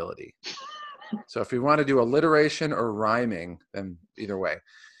and humility. So if we want to do alliteration or rhyming, then either way.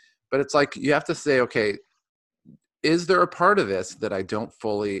 But it's like you have to say, okay, is there a part of this that I don't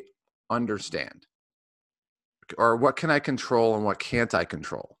fully understand? Or what can I control and what can't I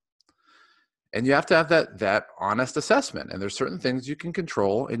control? And you have to have that honest assessment. And there's certain things you can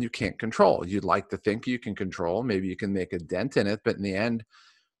control and you can't control. You'd like to think you can control. Maybe you can make a dent in it, but in the end,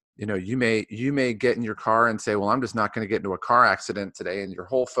 you may get in your car and say, well, I'm just not going to get into a car accident today. And your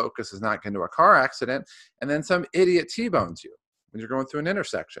whole focus is not getting into a car accident. And then some idiot T-bones you when you're going through an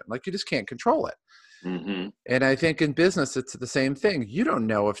intersection. Like, you just can't control it. Mm-hmm. And I think in business, it's the same thing. You don't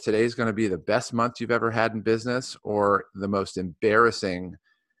know if today's going to be the best month you've ever had in business or the most embarrassing,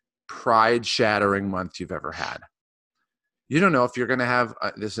 pride-shattering month you've ever had. You don't know if you're going to have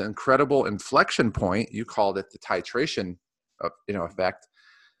this incredible inflection point. You called it the titration effect.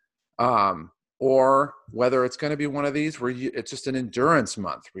 Or whether it's going to be one of these where it's just an endurance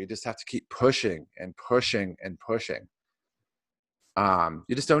month where you just have to keep pushing and pushing and pushing.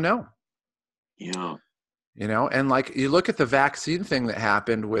 You just don't know. Yeah. And like, you look at the vaccine thing that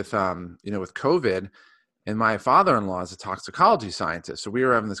happened with, with COVID, and my father-in-law is a toxicology scientist. So we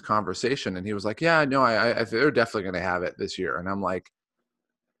were having this conversation and he was like, yeah, no, they're definitely going to have it this year. And I'm like,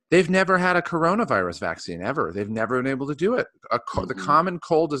 they've never had a coronavirus vaccine ever. They've never been able to do it. The common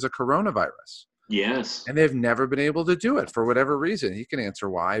cold is a coronavirus. Yes. And they've never been able to do it for whatever reason. He can answer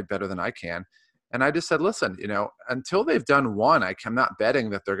why better than I can. And I just said, listen, until they've done one, I'm not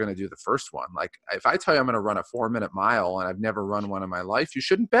betting that they're going to do the first one. Like, if I tell you I'm going to run a 4-minute mile and I've never run one in my life, you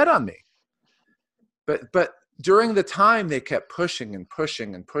shouldn't bet on me. But during the time, they kept pushing and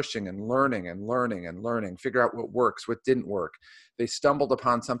pushing and pushing and learning and learning and learning, figure out what works, what didn't work. They stumbled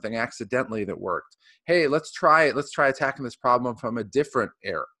upon something accidentally that worked. Hey, let's try it. Let's try attacking this problem from a different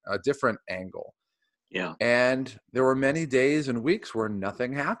angle. Yeah. And there were many days and weeks where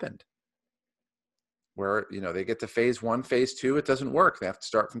nothing happened. Where, they get to phase 1, phase 2, it doesn't work. They have to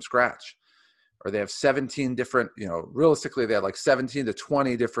start from scratch. Or they have 17 different, realistically, they had like 17 to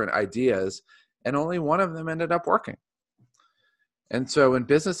 20 different ideas, and only one of them ended up working. And so in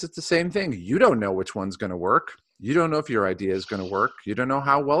business, it's the same thing. You don't know which one's going to work. You don't know if your idea is going to work. You don't know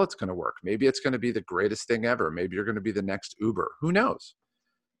how well it's going to work. Maybe it's going to be the greatest thing ever. Maybe you're going to be the next Uber. Who knows?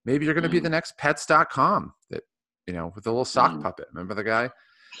 Maybe you're going to be the next pets.com that, with a little sock puppet. Remember the guy?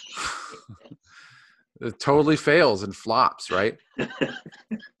 It totally fails and flops, right?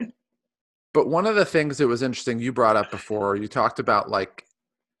 But one of the things that was interesting you brought up before, you talked about, like,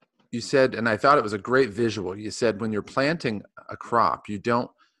 you said, and I thought it was a great visual. You said when you're planting a crop, you don't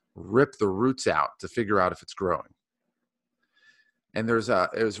rip the roots out to figure out if it's growing. And it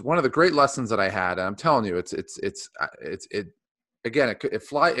was one of the great lessons that I had. And I'm telling you, it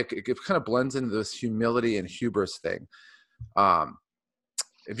kind of blends into this humility and hubris thing.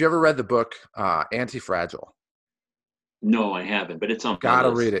 Have you ever read the book Anti-Fragile? No, I haven't, but it's on my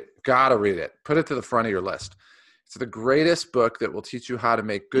list. Read it. Gotta read it. Put it to the front of your list. It's the greatest book that will teach you how to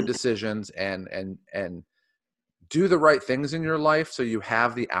make good decisions and do the right things in your life so you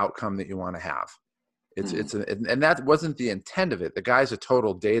have the outcome that you want to have. And that wasn't the intent of it. The guy's a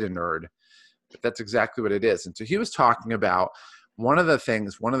total data nerd, but that's exactly what it is. And so he was talking about one of the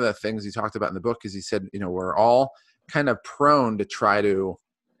things he talked about in the book is he said, we're all kind of prone to try to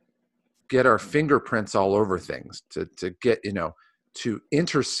get our fingerprints all over things, to get, to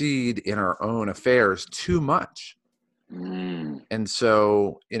intercede in our own affairs too much. And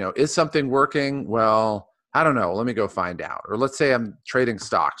so, is something working? Well, I don't know. Let me go find out. Or let's say I'm trading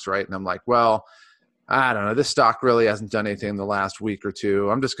stocks, right? And I'm like, well, I don't know. This stock really hasn't done anything in the last week or two.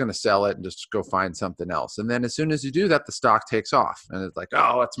 I'm just going to sell it and just go find something else. And then as soon as you do that, the stock takes off. And it's like,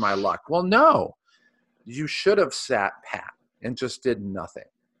 oh, it's my luck. Well, no. You should have sat pat and just did nothing.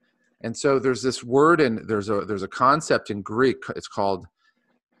 And so there's this word, and there's a concept in Greek. It's called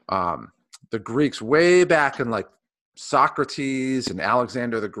the Greeks way back in like Socrates and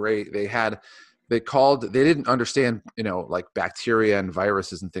Alexander the Great. They didn't understand, like bacteria and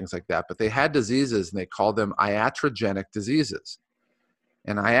viruses and things like that, but they had diseases and they called them iatrogenic diseases.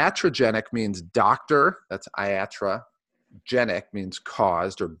 And iatrogenic means doctor. That's iatra. Genic means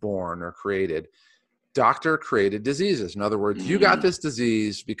caused or born or created. Doctor created diseases. In other words, you got this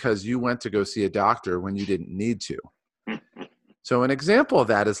disease because you went to go see a doctor when you didn't need to. So an example of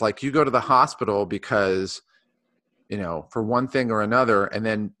that is like you go to the hospital because, for one thing or another, and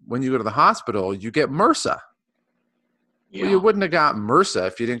then when you go to the hospital, you get MRSA. Yeah. Well, you wouldn't have got MRSA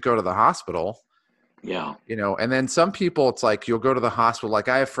if you didn't go to the hospital. Yeah. And then some people, it's like you'll go to the hospital. Like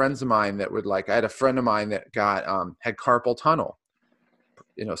I have friends of mine that I had a friend of mine that had carpal tunnel,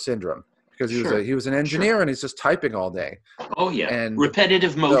 syndrome. Because he was an engineer and he's just typing all day. Oh, yeah. And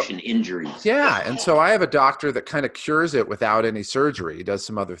repetitive motion injuries. Yeah. And so I have a doctor that kind of cures it without any surgery. He does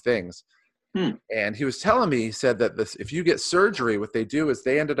some other things. And he was telling me, he said that if you get surgery, what they do is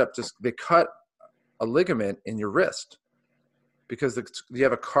they cut a ligament in your wrist because you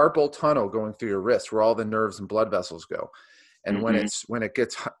have a carpal tunnel going through your wrist where all the nerves and blood vessels go. And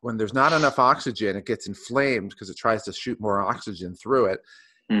when there's not enough oxygen, it gets inflamed because it tries to shoot more oxygen through it.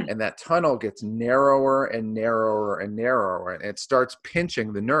 And that tunnel gets narrower and narrower and narrower, and it starts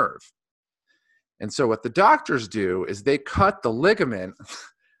pinching the nerve. And so what the doctors do is they cut the ligament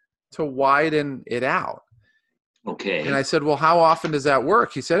to widen it out. Okay. And I said, well, how often does that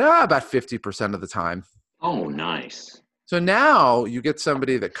work? He said, about 50% of the time. Oh, nice. So now you get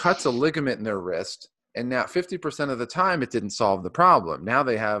somebody that cuts a ligament in their wrist, and now 50% of the time it didn't solve the problem. Now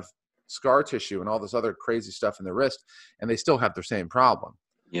they have scar tissue and all this other crazy stuff in their wrist, and they still have their same problem.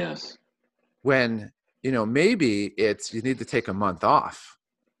 Yes. When, maybe you need to take a month off.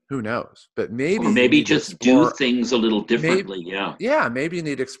 Who knows? But maybe or maybe just do things a little differently. Yeah, maybe you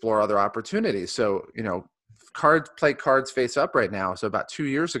need to explore other opportunities. So, play cards face up right now. So about 2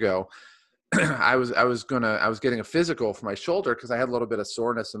 years ago, I was getting a physical for my shoulder because I had a little bit of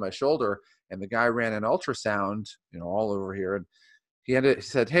soreness in my shoulder, and the guy ran an ultrasound, all over here, and he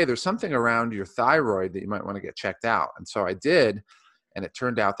said, hey, there's something around your thyroid that you might want to get checked out. And so I did, and it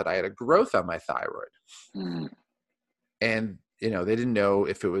turned out that I had a growth on my thyroid. And they didn't know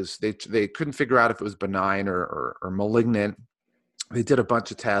if it was, they couldn't figure out if it was benign or malignant. They did a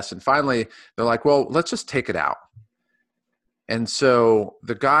bunch of tests, and finally they're like, well, let's just take it out. And so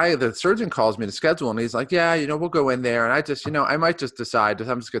the surgeon calls me to schedule, and he's like, yeah, we'll go in there. And I just, I might just decide that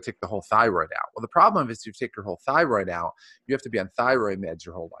I'm just going to take the whole thyroid out. Well, the problem is if you take your whole thyroid out, you have to be on thyroid meds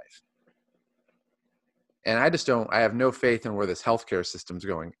your whole life. And I have no faith in where this healthcare system's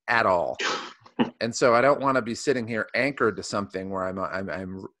going at all. And so I don't want to be sitting here anchored to something where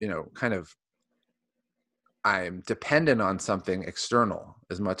I'm dependent on something external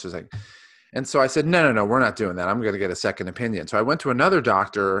as much as and so I said, no, we're not doing that. I'm going to get a second opinion. So I went to another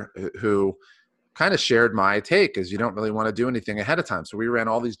doctor who kind of shared my take, is you don't really want to do anything ahead of time. So we ran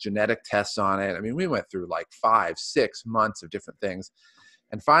all these genetic tests on it. I mean, we went through like 5-6 months of different things.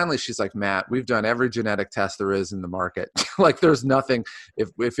 And finally, she's like, Matt, we've done every genetic test there is in the market. Like, there's nothing.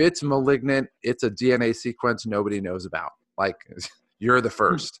 If it's malignant, it's a DNA sequence nobody knows about. Like, you're the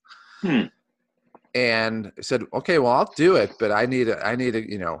first. And I said, okay, well, I'll do it, but I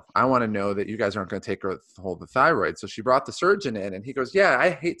want to know that you guys aren't going to take the thyroid. So she brought the surgeon in, and he goes, yeah,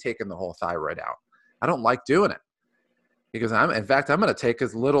 I hate taking the whole thyroid out. I don't like doing it. He goes, in fact, I'm going to take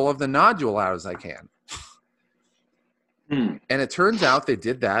as little of the nodule out as I can. And it turns out they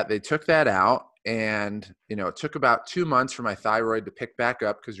did that. They took that out, and, it took about 2 months for my thyroid to pick back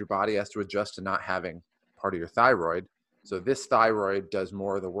up because your body has to adjust to not having part of your thyroid. So this thyroid does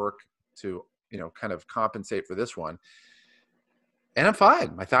more of the work to, kind of compensate for this one. And I'm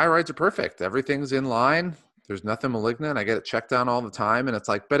fine. My thyroids are perfect. Everything's in line. There's nothing malignant. I get it checked on all the time. And it's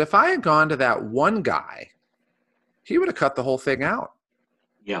like, but if I had gone to that one guy, he would have cut the whole thing out.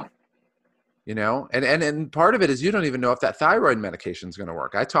 Yeah. And part of it is you don't even know if that thyroid medication is going to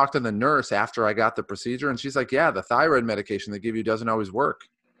work. I talked to the nurse after I got the procedure, and she's like, yeah, the thyroid medication they give you doesn't always work.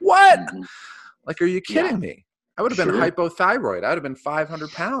 What? Mm-hmm. Like, are you kidding me? I would have been hypothyroid. I would have been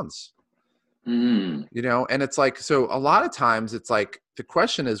 500 pounds. And it's like, so a lot of times it's like, the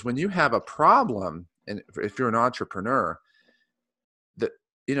question is, when you have a problem, and if you're an entrepreneur,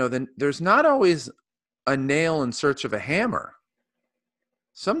 then there's not always a nail in search of a hammer.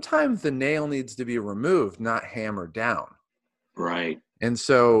 Sometimes the nail needs to be removed, not hammered down. Right. And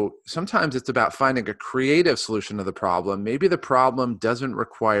so sometimes it's about finding a creative solution to the problem. Maybe the problem doesn't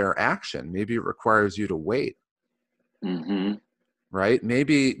require action. Maybe it requires you to wait. Right?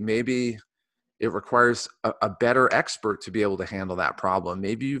 Maybe it requires a better expert to be able to handle that problem.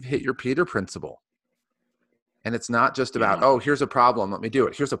 Maybe you've hit your Peter principle. And it's not just about, oh, here's a problem, let me do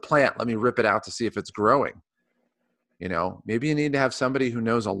it. Here's a plant, let me rip it out to see if it's growing. Maybe you need to have somebody who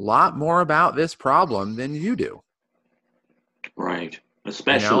knows a lot more about this problem than you do. Right. A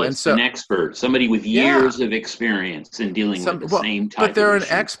specialist, an expert, somebody with years of experience in dealing with the same type of But they're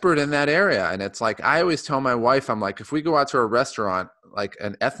issue. An expert in that area. And it's like, I always tell my wife, I'm like, if we go out to a restaurant, like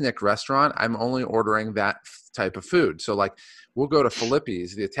an ethnic restaurant, I'm only ordering that type of food. So like, we'll go to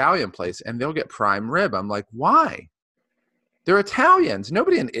Filippi's, the Italian place, and they'll get prime rib. I'm like, why? They're Italians.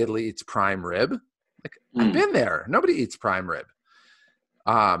 Nobody in Italy eats prime rib. Like, I've been there. Nobody eats prime rib.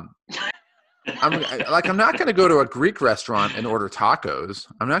 I'm not going to go to a Greek restaurant and order tacos.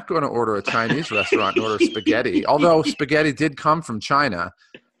 I'm not going to order a Chinese restaurant and order spaghetti, although spaghetti did come from China.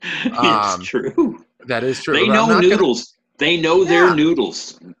 It's true. That is true. They know noodles. They know their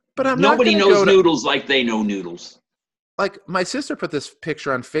noodles. But nobody knows noodles like they know noodles. Like, my sister put this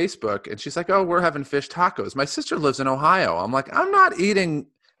picture on Facebook, and she's like, oh, we're having fish tacos. My sister lives in Ohio. I'm like, I'm not eating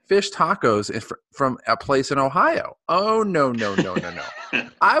fish tacos from a place in Ohio. Oh, no, no, no, no, no.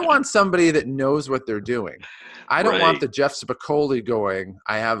 I want somebody that knows what they're doing. I don't want Right. the Jeff Spicoli going,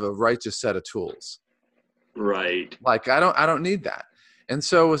 I have a righteous set of tools. Right. Like, I don't need that. And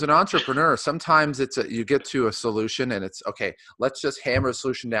so as an entrepreneur, sometimes you get to a solution and it's, okay, let's just hammer a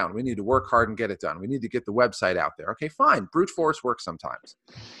solution down. We need to work hard and get it done. We need to get the website out there. Okay, fine. Brute force works sometimes.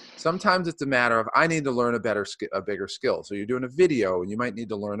 Sometimes it's a matter of, I need to learn a bigger skill. So you're doing a video and you might need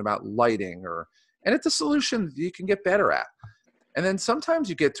to learn about lighting and it's a solution you can get better at. And then sometimes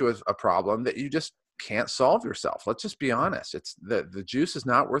you get to a problem that you just can't solve yourself. Let's just be honest. It's the juice is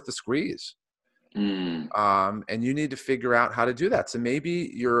not worth the squeeze. Mm. And you need to figure out how to do that. So maybe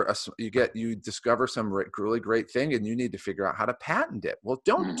you discover some really great thing and you need to figure out how to patent it. Well,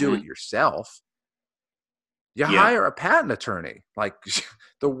 don't do it yourself. You hire a patent attorney. Like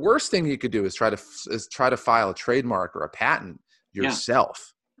the worst thing you could do is try to file a trademark or a patent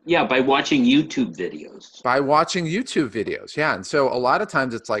yourself. Yeah, by watching YouTube videos. Yeah. And so a lot of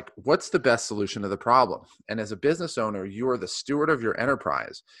times it's like, what's the best solution to the problem? And as a business owner, you are the steward of your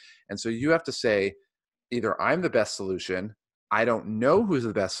enterprise. And so you have to say, either I'm the best solution, I don't know who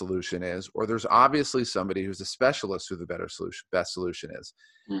the best solution is, or there's obviously somebody who's a specialist who the best solution is.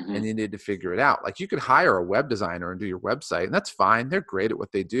 Mm-hmm. And you need to figure it out. Like you could hire a web designer and do your website, and that's fine. They're great at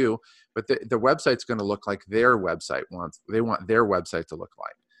what they do, but the website's going to look like their website they want their website to look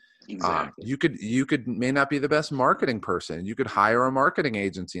like. Exactly. You may not be the best marketing person. You could hire a marketing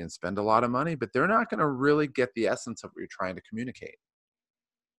agency and spend a lot of money, but they're not going to really get the essence of what you're trying to communicate.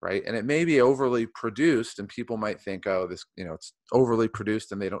 Right. And it may be overly produced and people might think, oh, this, it's overly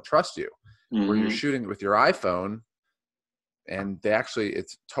produced and they don't trust you. Mm-hmm. Where you're shooting with your iPhone and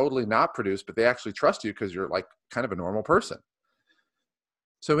it's totally not produced, but they actually trust you because you're like kind of a normal person.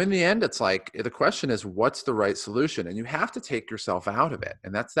 So in the end, it's like, the question is, what's the right solution? And you have to take yourself out of it.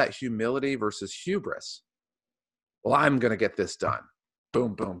 And that's that humility versus hubris. Well, I'm going to get this done.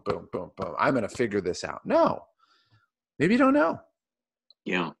 Boom, boom, boom, boom, boom. I'm going to figure this out. No, maybe you don't know.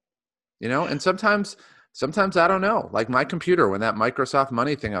 Yeah. And sometimes I don't know. Like my computer, when that Microsoft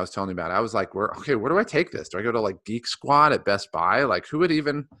Money thing I was telling you about, I was like, where do I take this? Do I go to like Geek Squad at Best Buy? Like who would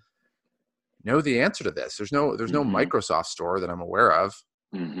even know the answer to this? There's no Microsoft store that I'm aware of.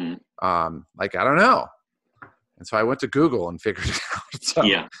 Mm-hmm. Like, I don't know. And so I went to Google and figured it out. So,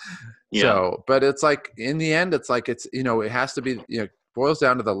 yeah. So, but it's like, in the end, it's like, it has to be, boils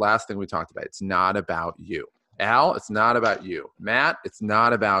down to the last thing we talked about. It's not about you. Al, it's not about you. Matt, it's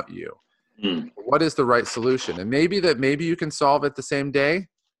not about you. What is the right solution? And maybe you can solve it the same day.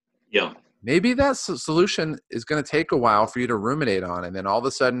 Yeah. Maybe that solution is going to take a while for you to ruminate on. And then all of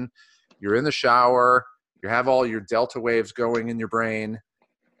a sudden you're in the shower, you have all your delta waves going in your brain,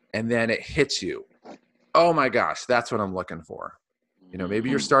 and then it hits you. Oh my gosh, that's what I'm looking for. Maybe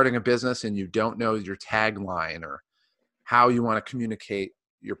you're starting a business and you don't know your tagline or how you want to communicate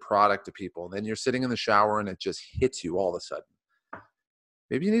your product to people. And then you're sitting in the shower and it just hits you all of a sudden.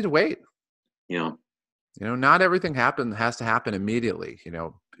 Maybe you need to wait. Yeah. Not everything has to happen immediately.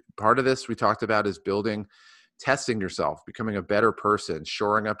 Part of this we talked about is testing yourself, becoming a better person,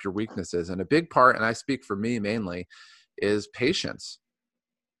 shoring up your weaknesses. And a big part, and I speak for me mainly, is patience.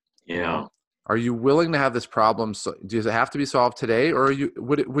 Yeah. Are you willing to have this problem? Does it have to be solved today? Or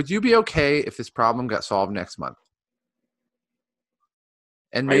would you be okay if this problem got solved next month?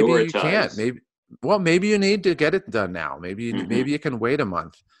 And maybe you can't. Maybe you need to get it done now. Maybe you can wait a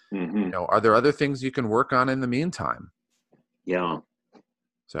month. Mm-hmm. Are there other things you can work on in the meantime? Yeah.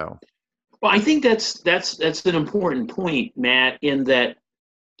 So. Well, I think that's an important point, Matt, in that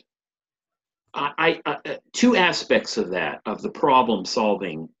I two aspects of the problem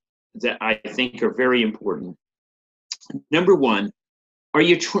solving that I think are very important. Number one, are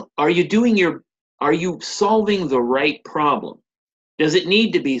you solving the right problem? Does it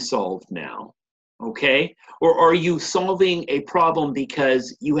need to be solved now? Okay. Or are you solving a problem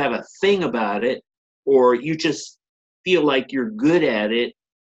because you have a thing about it, or you just feel like you're good at it?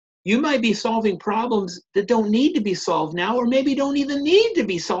 You might be solving problems that don't need to be solved now, or maybe don't even need to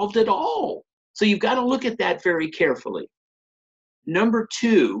be solved at all. So you've got to look at that very carefully. Number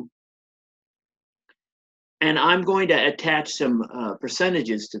two, and I'm going to attach some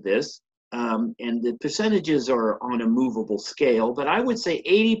percentages to this, and the percentages are on a movable scale, but I would say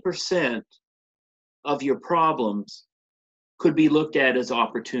 80% of your problems could be looked at as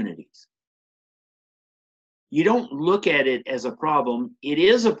opportunities. You don't look at it as a problem. It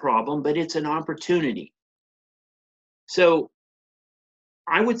is a problem, but it's an opportunity. So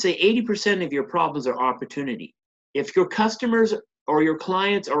I would say 80% of your problems are opportunity. If your customers or your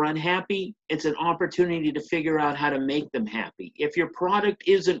clients are unhappy, it's an opportunity to figure out how to make them happy. If your product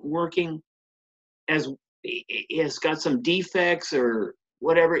isn't working, as it's got some defects or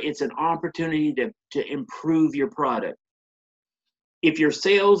whatever, it's an opportunity to improve your product. If your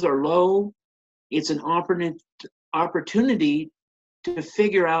sales are low, it's an opportunity to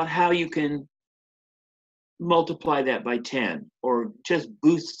figure out how you can multiply that by 10 or just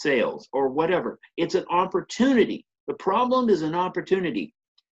boost sales or whatever. It's an opportunity. The problem is an opportunity.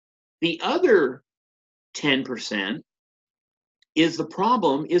 The other 10% is the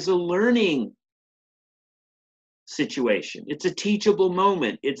problem is a learning situation. It's a teachable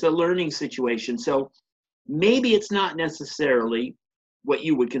moment. It's a learning situation. So maybe it's not necessarily what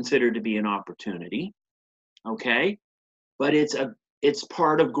you would consider to be an opportunity, okay? But it's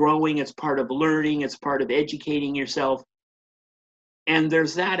part of growing, it's part of learning, it's part of educating yourself. And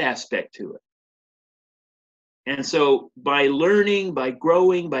there's that aspect to it. And so by learning, by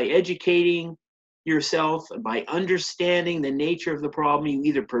growing, by educating yourself, by understanding the nature of the problem, you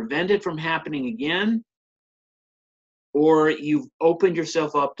either prevent it from happening again, or you've opened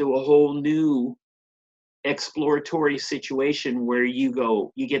yourself up to a whole new exploratory situation where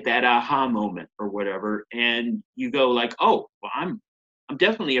you get that aha moment or whatever, and you go like, oh, well, I'm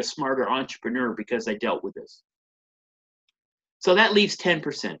definitely a smarter entrepreneur because I dealt with this. So that leaves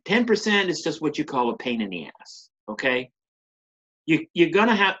 10%. 10% is just what you call a pain in the ass, okay? You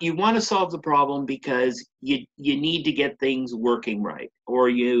want to solve the problem because you need to get things working right, or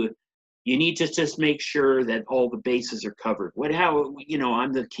you need to just make sure that all the bases are covered.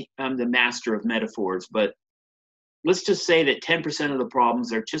 I'm the master of metaphors, but let's just say that 10% of the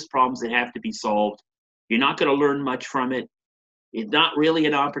problems are just problems that have to be solved. You're not going to learn much from it. It's not really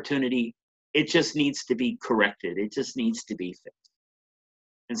an opportunity. It just needs to be corrected. It just needs to be fixed.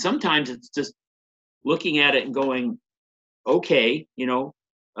 And sometimes it's just looking at it and going, okay,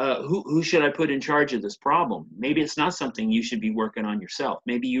 who should I put in charge of this problem? Maybe it's not something you should be working on yourself.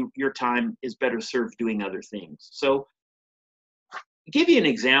 Maybe your time is better served doing other things. So to give you an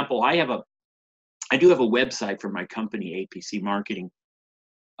example, I do have a website for my company, APC Marketing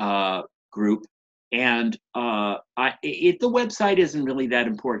Group, and the website isn't really that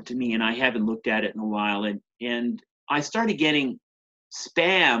important to me, and I haven't looked at it in a while, and I started getting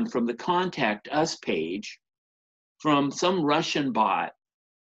spam from the Contact Us page from some Russian bot.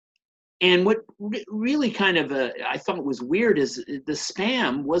 And what really kind of I thought was weird is the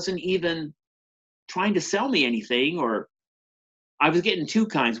spam wasn't even trying to sell me anything, or I was getting two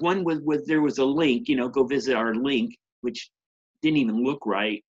kinds. One was there was a link, go visit our link, which didn't even look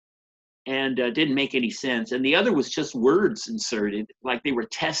right and didn't make any sense. And the other was just words inserted, like they were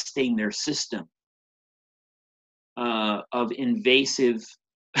testing their system of invasive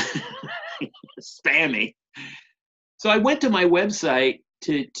spamming. So I went to my website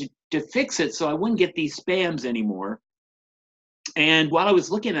to fix it so I wouldn't get these spams anymore. And while I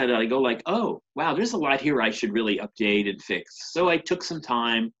was looking at it, I go like, oh, wow, there's a lot here I should really update and fix. So I took some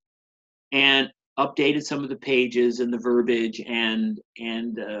time and updated some of the pages and the verbiage and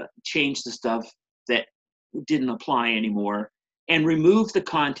changed the stuff that didn't apply anymore and removed the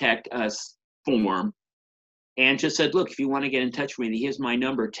Contact Us form and just said, look, if you want to get in touch with me, here's my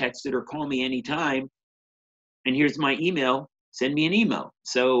number, text it or call me anytime. And here's my email, send me an email.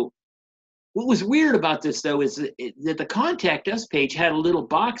 So what was weird about this, though, is that the Contact Us page had a little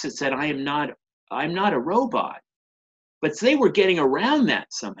box that said, I'm not a robot. But they were getting around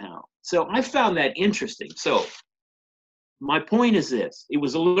that somehow. So I found that interesting. So my point is this. It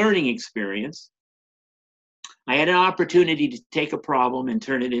was a learning experience. I had an opportunity to take a problem and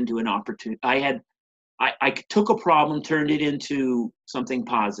turn it into an opportunity. I took a problem, turned it into something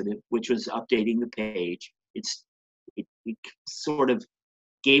positive, which was updating the page. It sort of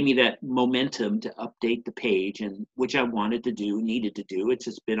gave me that momentum to update the page, and which I wanted to do, needed to do. It's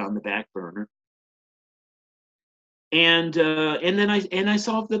just been on the back burner. And then I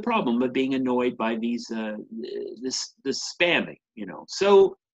solved the problem of being annoyed by this spamming,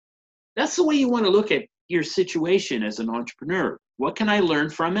 So that's the way you want to look at your situation as an entrepreneur. What can I learn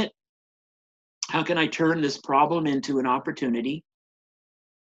from it? How can I turn this problem into an opportunity?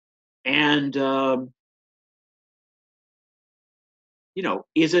 And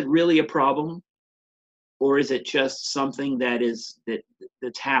is it really a problem, or is it just something that's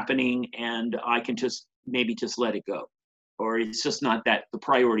happening and I can just maybe just let it go, or it's just not that the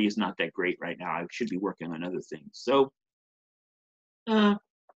priority is not that great right now. I should be working on other things. So I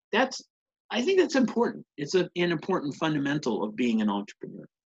think that's important. It's an important fundamental of being an entrepreneur.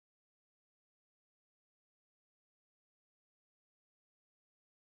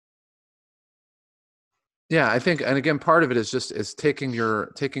 Yeah, I think, and again, part of it is taking your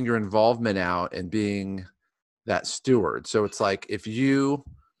involvement out and being that steward. So it's like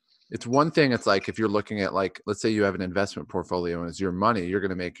it's one thing. It's like if you're looking at, like, let's say you have an investment portfolio and it's your money, you're going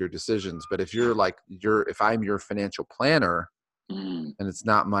to make your decisions. But if if I'm your financial planner Mm, and it's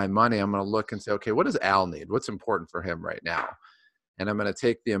not my money, I'm going to look and say, okay, what does Al need? What's important for him right now? And I'm going to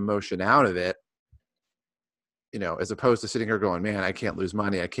take the emotion out of it, as opposed to sitting here going, man, I can't lose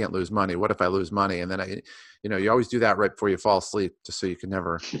money. I can't lose money. What if I lose money? And then you always do that right before you fall asleep, just so you can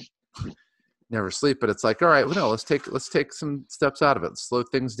never sleep. But it's like, all right, well, no, let's take some steps out of it. Slow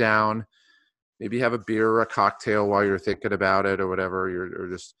things down. Maybe have a beer or a cocktail while you're thinking about it or whatever.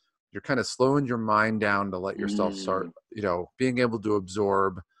 You're kind of slowing your mind down to let yourself start, mm, being able to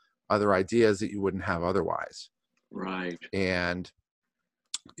absorb other ideas that you wouldn't have otherwise. right. And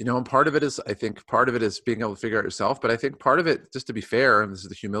and I think part of it is being able to figure out yourself. But I think part of it, just to be fair, and this is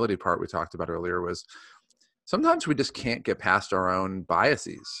the humility part we talked about earlier, was sometimes we just can't get past our own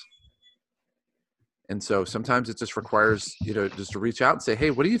biases. And so sometimes it just requires, just to reach out and say,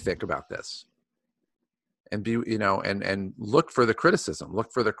 hey, what do you think about this? And and look for the criticism,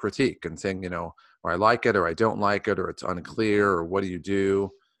 look for the critique, and saying, or I like it, or I don't like it, or it's unclear, or what do you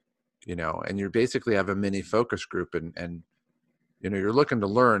do? And you basically have a mini focus group, and you're looking to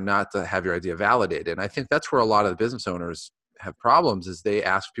learn, not to have your idea validated. And I think that's where a lot of the business owners have problems, is they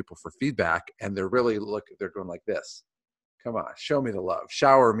ask people for feedback and they're going like this. Come on, show me the love,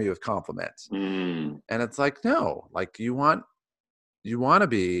 shower me with compliments. Mm, And it's like, no, like you want to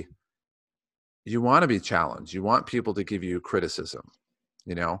be challenged. You want people to give you criticism,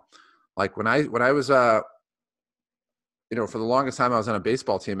 like when I was, for the longest time I was on a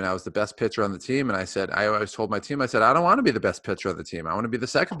baseball team and I was the best pitcher on the team. And I always told my team, I said, I don't want to be the best pitcher on the team. I want to be the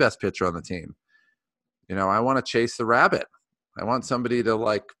second best pitcher on the team. I want to chase the rabbit. I want somebody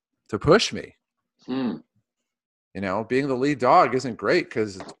to push me. mm, Being the lead dog isn't great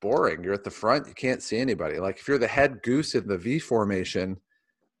because it's boring. You're at the front. You can't see anybody. Like if you're the head goose in the V formation,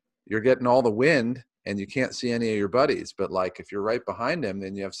 you're getting all the wind and you can't see any of your buddies. But like if you're right behind them,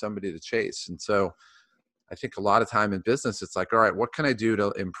 then you have somebody to chase. And so I think a lot of time in business, it's like, all right, what can I do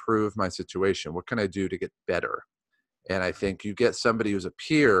to improve my situation? What can I do to get better? And I think you get somebody who's a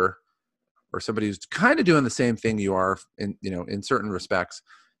peer or somebody who's kind of doing the same thing you are in certain respects.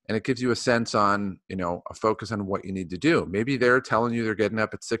 And it gives you a sense on, a focus on what you need to do. Maybe they're telling you they're getting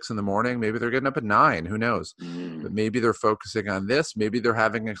up at 6 a.m. Maybe they're getting up at 9, who knows? But mm, maybe they're focusing on this. Maybe they're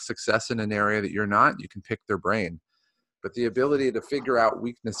having a success in an area that you're not. You can pick their brain. But the ability to figure out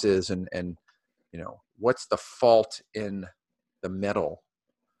weaknesses and what's the fault in the metal,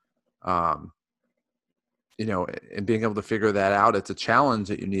 um, and being able to figure that out, it's a challenge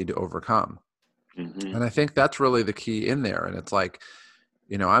that you need to overcome. mm-hmm. And I think that's really the key in there. And it's like,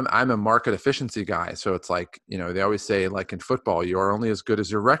 I'm a market efficiency guy. So it's like, they always say, like in football, you are only as good as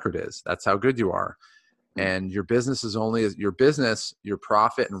your record is. That's how good you are. And your business is only as your business, your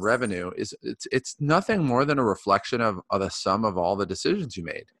profit and revenue it's nothing more than a reflection of the sum of all the decisions you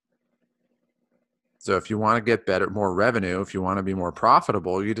made. So if you want to get more revenue, if you want to be more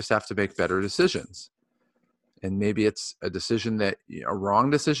profitable, you just have to make better decisions. And maybe it's a wrong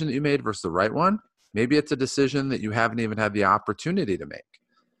decision that you made versus the right one. Maybe it's a decision that you haven't even had the opportunity to make.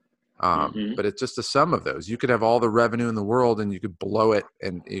 Mm-hmm. But it's just a sum of those. You could have all the revenue in the world and you could blow it,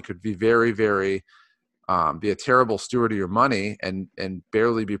 and you could be very, very, be a terrible steward of your money and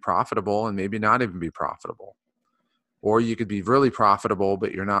barely be profitable and maybe not even be profitable. Or you could be really profitable,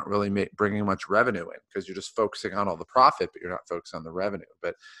 but you're not really bringing much revenue in because you're just focusing on all the profit, but you're not focused on the revenue.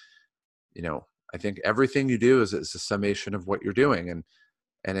 But, I think everything you do is a summation of what you're doing.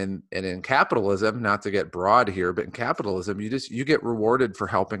 And in capitalism, not to get broad here, but in capitalism, you get rewarded for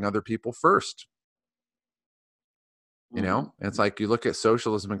helping other people first. Mm-hmm. And it's like you look at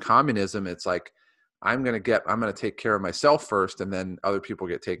socialism and communism, it's like I'm going to take care of myself first and then other people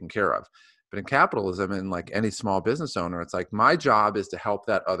get taken care of. But in capitalism and like any small business owner, it's like my job is to help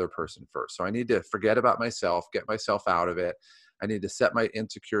that other person first. So I need to forget about myself, get myself out of it. I need to set my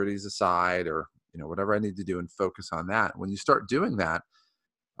insecurities aside or, whatever I need to do and focus on that. When you start doing that,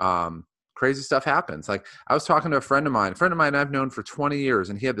 crazy stuff happens. Like I was talking to a friend of mine I've known for 20 years,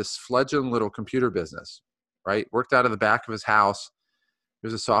 and he had this fledgling little computer business, right? Worked out of the back of his house. He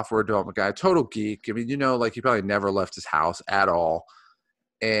was a software development guy, total geek. I mean, like he probably never left his house at all.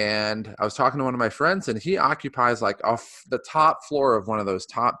 And I was talking to one of my friends, and he occupies like off the top floor of one of those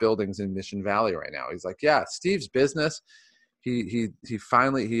top buildings in Mission Valley right now. He's like, yeah, Steve's business. He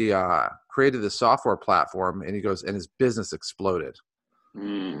finally created this software platform, and he goes, and his business exploded.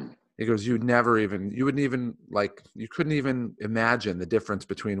 Mm. He goes, you couldn't even imagine the difference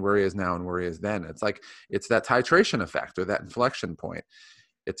between where he is now and where he is then. It's like, it's that titration effect or that inflection point.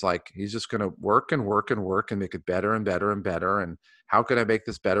 It's like, he's just going to work and work and work and make it better and better and better. And how can I make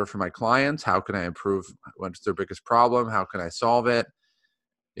this better for my clients? How can I improve? What's their biggest problem? How can I solve it?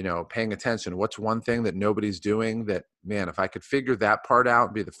 Paying attention. What's one thing that nobody's doing that, man, if I could figure that part out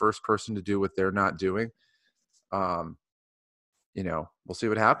and be the first person to do what they're not doing, we'll see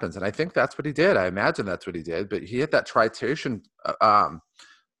what happens. And I think that's what he did. I imagine that's what he did, but he had that titration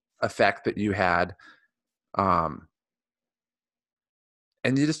effect that you had. And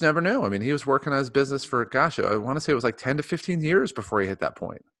you just never knew. I mean, he was working on his business for, I want to say it was like 10 to 15 years before he hit that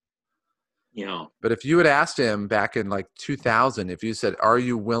point. Yeah. But if you had asked him back in like 2000, if you said, are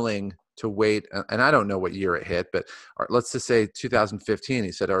you willing to wait? And I don't know what year it hit, but let's just say 2015,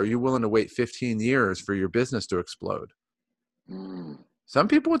 he said, are you willing to wait 15 years for your business to explode? Some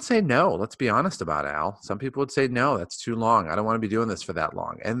people would say no. Let's be honest about it, Al. Some people would say, no, that's too long. I don't want to be doing this for that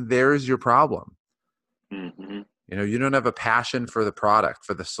long. And there's your problem. Mm-hmm. You don't have a passion for the product,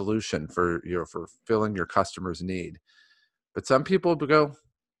 for the solution, for filling your customer's need. But some people would go,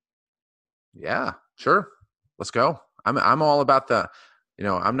 yeah, sure, let's go. I'm all about the,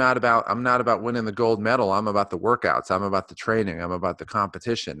 I'm not about winning the gold medal. I'm about the workouts. I'm about the training. I'm about the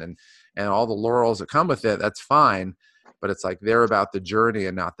competition and all the laurels that come with it. That's fine. But it's like, they're about the journey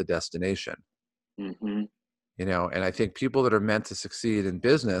and not the destination. Mm-hmm. And I think people that are meant to succeed in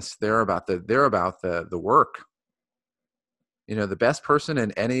business, they're about the work. The best person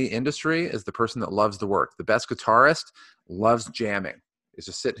in any industry is the person that loves the work. The best guitarist loves jamming. Is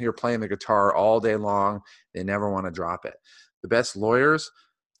just sitting here playing the guitar all day long. They never want to drop it. The best lawyers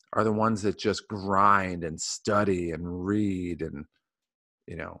are the ones that just grind and study and read and,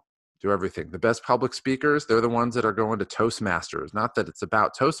 do everything. The best public speakers, they're the ones that are going to Toastmasters. Not that it's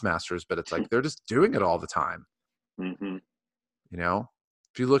about Toastmasters, but it's like they're just doing it all the time. Mm-hmm.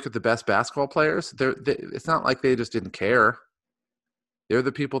 If you look at the best basketball players, it's not like they just didn't care. They're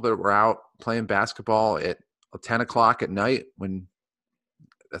the people that were out playing basketball at 10 o'clock at night when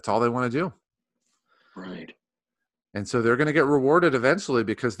that's all they want to do. Right. And so they're going to get rewarded eventually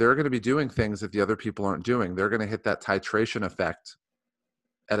because they're going to be doing things that the other people aren't doing. They're going to hit that titration effect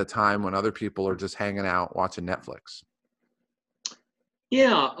at a time when other people are just hanging out watching Netflix.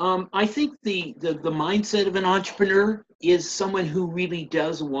 Yeah, I think the mindset of an entrepreneur is someone who really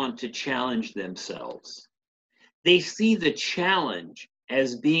does want to challenge themselves. They see the challenge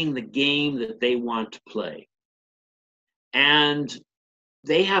as being the game that they want to play. And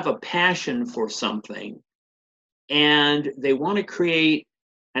they have a passion for something, and they want to create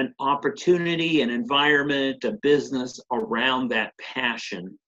an opportunity, an environment, a business around that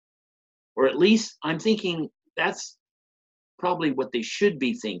passion. Or at least I'm thinking that's probably what they should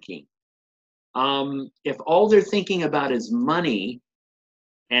be thinking. If all they're thinking about is money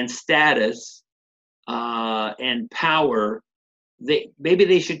and status and power, maybe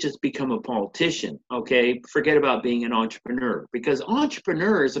they should just become a politician. Okay, forget about being an entrepreneur, because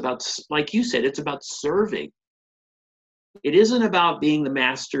entrepreneur is about, like you said, it's about serving. It isn't about being the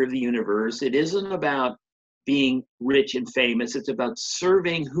master of the universe. It isn't about being rich and famous. It's about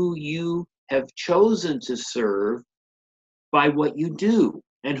serving who you have chosen to serve by what you do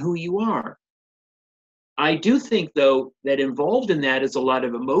and who you are. I do think, though, that involved in that is a lot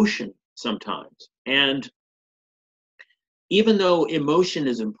of emotion sometimes. And even though emotion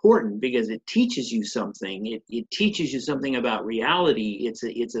is important because it teaches you something, it teaches you something about reality,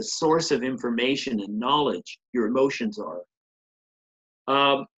 it's a source of information and knowledge, your emotions are.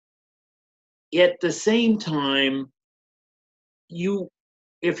 At the same time,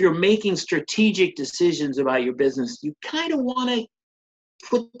 if you're making strategic decisions about your business, you kind of want to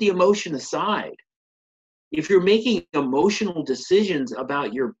put the emotion aside. If you're making emotional decisions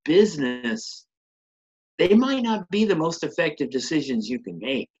about your business, they might not be the most effective decisions you can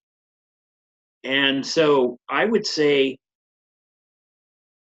make. And so I would say,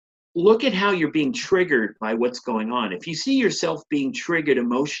 look at how you're being triggered by what's going on. If you see yourself being triggered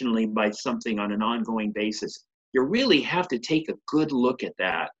emotionally by something on an ongoing basis, you really have to take a good look at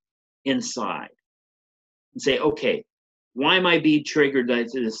that inside and say, okay, why am I being triggered by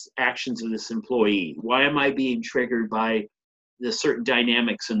the actions of this employee? Why am I being triggered by the certain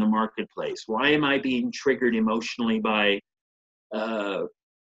dynamics in the marketplace? Why am I being triggered emotionally by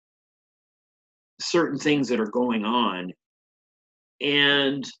certain things that are going on?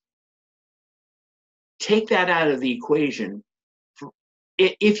 And take that out of the equation.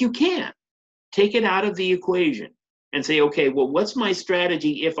 If you can, take it out of the equation and say, okay, well, what's my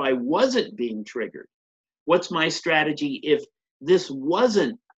strategy if I wasn't being triggered? What's my strategy if this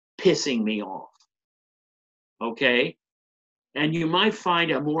wasn't pissing me off. Okay? And you might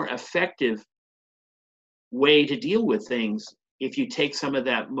find a more effective way to deal with things if you take some of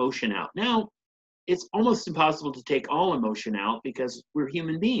that emotion out. Now, it's almost impossible to take all emotion out because we're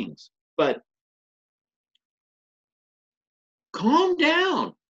human beings, but calm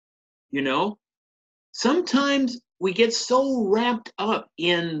down, you know? Sometimes we get so wrapped up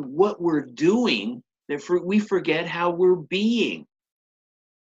in what we're doing that we forget how we're being.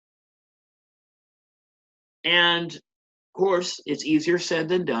 And of course, it's easier said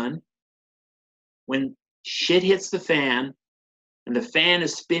than done. When shit hits the fan and the fan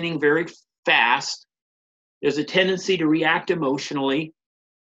is spinning very fast, there's a tendency to react emotionally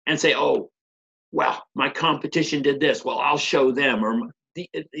and say, oh, well, my competition did this. Well, I'll show them. Or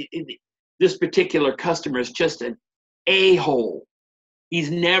this particular customer is just an a-hole. He's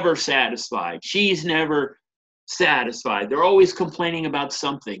never satisfied. She's never satisfied. They're always complaining about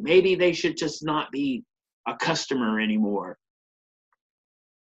something. Maybe they should just not be a customer anymore.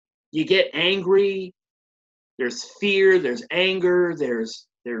 You get angry. There's fear. There's anger. There's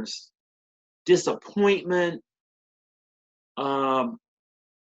disappointment. And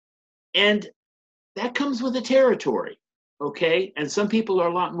that comes with the territory. Okay, and some people are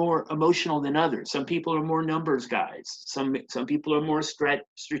a lot more emotional than others. Some people are more numbers guys. Some people are more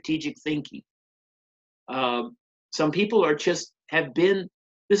strategic thinking. Some people are just have been.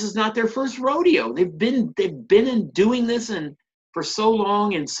 This is not their first rodeo. They've been in doing this and for so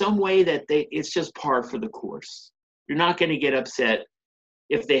long in some way that it's just par for the course. You're not going to get upset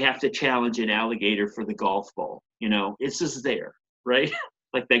if they have to challenge an alligator for the golf ball. You know, it's just there, right?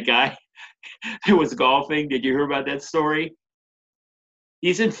 Like that guy who was golfing. Did you hear about that story?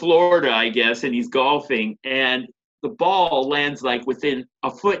 He's in Florida, I guess, and he's golfing, and the ball lands like within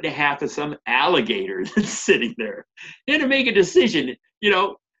 1.5 feet of some alligator that's sitting there. He had to make a decision, you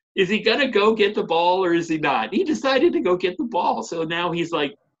know, is he going to go get the ball or is he not? He decided to go get the ball. So now he's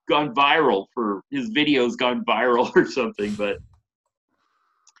like gone viral his video's gone viral or something, but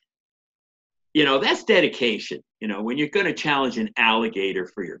you know, that's dedication. You know, when you're going to challenge an alligator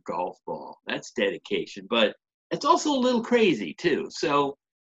for your golf ball, that's dedication. But it's also a little crazy too. So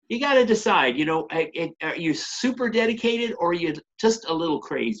you got to decide, you know, are you super dedicated or are you just a little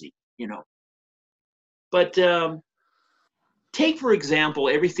crazy, you know? But take, for example,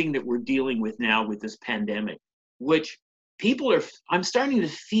 everything that we're dealing with now with this pandemic, which I'm starting to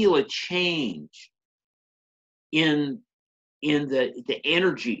feel a change in the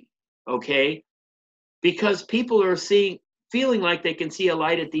energy, okay? Because people are feeling like they can see a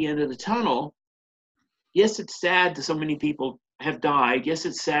light at the end of the tunnel. Yes, it's sad that so many people have died. Yes,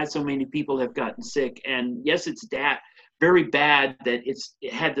 it's sad so many people have gotten sick. And yes, it's very bad that it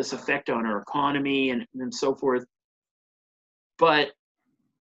had this effect on our economy and so forth. But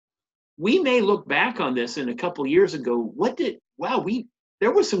we may look back on this in a couple of years and go,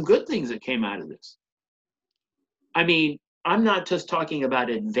 there were some good things that came out of this. I mean, I'm not just talking about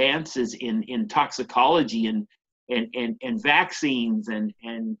advances in toxicology and vaccines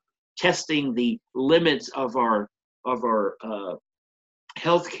and testing the limits of our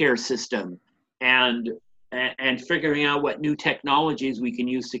healthcare system and figuring out what new technologies we can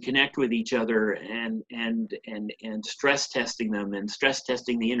use to connect with each other and stress testing them and stress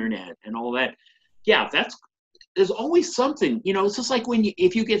testing the internet and all that. Yeah, there's always something, you know, it's just like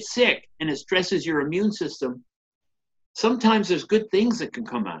if you get sick and it stresses your immune system, sometimes there's good things that can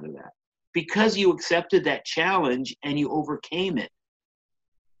come out of that because you accepted that challenge and you overcame it.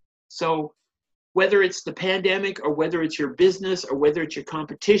 So whether it's the pandemic or whether it's your business or whether it's your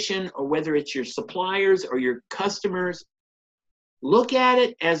competition or whether it's your suppliers or your customers, look at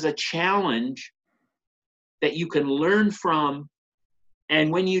it as a challenge that you can learn from.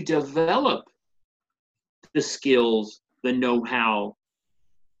 And when you develop the skills, the know-how,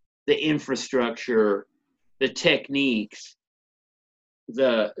 the infrastructure, the techniques,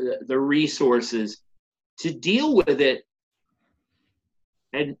 the resources to deal with it,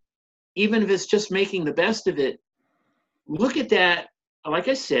 and even if it's just making the best of it, look at that, like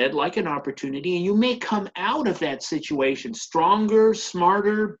I said, like an opportunity, and you may come out of that situation stronger,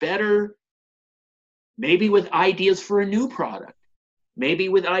 smarter, better, maybe with ideas for a new product, maybe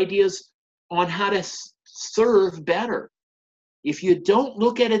with ideas on how to serve better. If you don't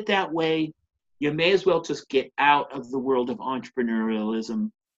look at it that way, you may as well just get out of the world of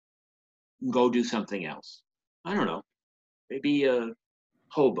entrepreneurialism and go do something else. I don't know, maybe a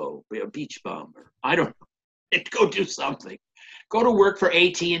hobo, a beach bum, or I don't know. Go do something. Go to work for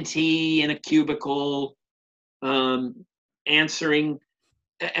AT&T in a cubicle, answering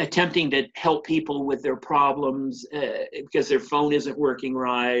attempting to help people with their problems because their phone isn't working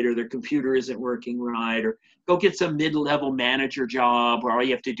right or their computer isn't working right, or go get some mid-level manager job where all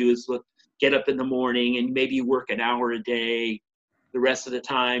you have to do is get up in the morning and maybe you work an hour a day. The rest of the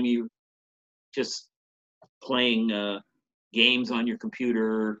time you just playing games on your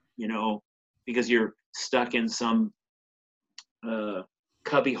computer, because you're stuck in some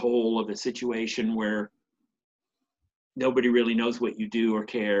cubby hole of a situation where nobody really knows what you do or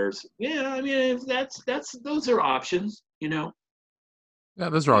cares. Yeah, I mean, those are options, Yeah,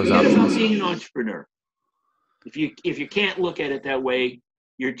 those are always Forget options. about being an entrepreneur. If you can't look at it that way,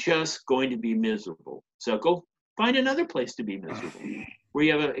 you're just going to be miserable. So go find another place to be miserable, where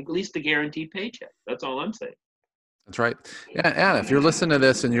you have at least a guaranteed paycheck. That's all I'm saying. That's right. Yeah, and if you're listening to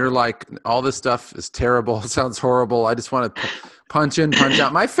this and you're like, all this stuff is terrible, it sounds horrible, I just want to punch in, punch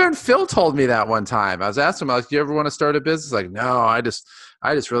out. My friend Phil told me that one time. I was asking him, like, do you ever want to start a business? Like, no, I just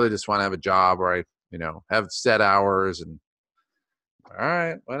really just want to have a job where I, have set hours and all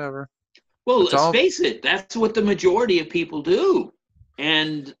right, whatever. Well, let's face it, that's what the majority of people do.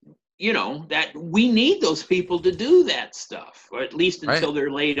 And that we need those people to do that stuff, or at least until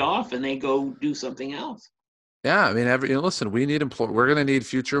they're laid off and they go do something else. Yeah, I mean, listen, we need we're going to need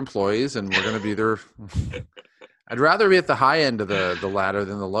future employees, and we're going to be there. I'd rather be at the high end of the ladder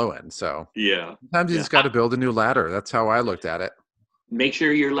than the low end. So yeah, sometimes you just got to build a new ladder. That's how I looked at it. Make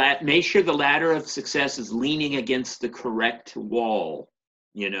sure the ladder of success is leaning against the correct wall.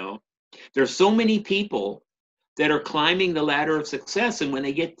 There's so many people that are climbing the ladder of success, and when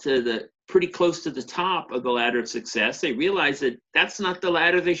they get to pretty close to the top of the ladder of success, they realize that that's not the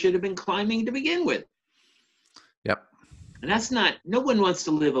ladder they should have been climbing to begin with. Yep. And no one wants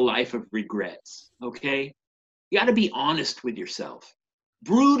to live a life of regrets, okay? You got to be honest with yourself.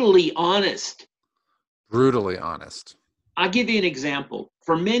 Brutally honest. Brutally honest. I'll give you an example.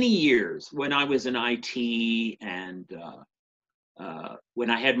 For many years, when I was in IT and when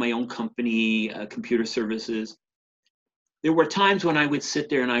I had my own company, computer services, there were times when I would sit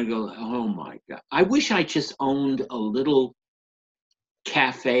there and I go, oh my God, I wish I just owned a little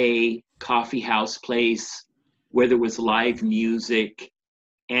cafe, coffee house place where there was live music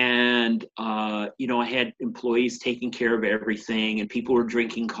and, I had employees taking care of everything and people were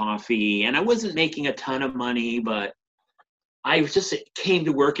drinking coffee and I wasn't making a ton of money, but I just came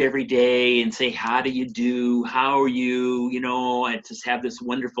to work every day and say, how do you do? How are you? I just have this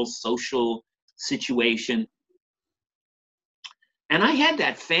wonderful social situation. And I had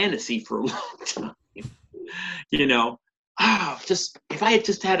that fantasy for a long time, just if I had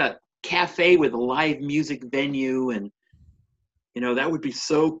just had a cafe with a live music venue and, that would be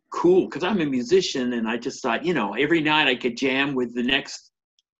so cool because I'm a musician and I just thought, every night I could jam with the next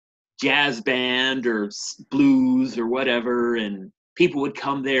jazz band or blues or whatever, and people would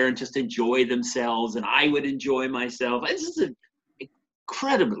come there and just enjoy themselves and I would enjoy myself. This is an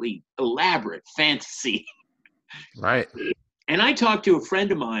incredibly elaborate fantasy. Right. And I talked to a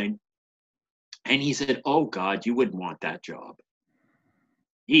friend of mine and he said, oh God, you wouldn't want that job.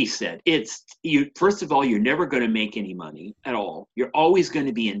 He said, first of all, you're never going to make any money at all. You're always going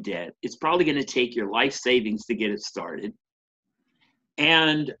to be in debt. It's probably going to take your life savings to get it started.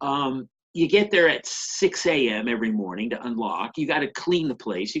 And you get there at 6 a.m. every morning to unlock. You got to clean the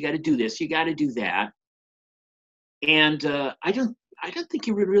place. You got to do this. You got to do that. And I don't think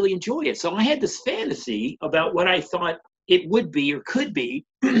you would really enjoy it. So I had this fantasy about what I thought it would be or could be,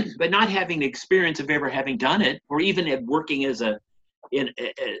 but not having the experience of ever having done it, or even at working as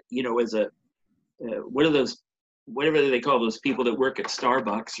what are those, whatever they call those people that work at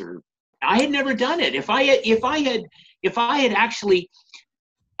Starbucks, or I had never done it. If I had actually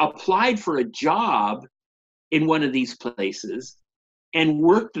applied for a job in one of these places and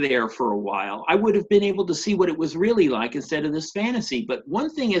worked there for a while, I would have been able to see what it was really like instead of this fantasy. But one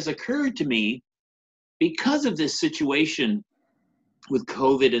thing has occurred to me because of this situation with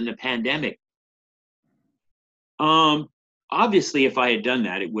COVID and the pandemic. Obviously, if I had done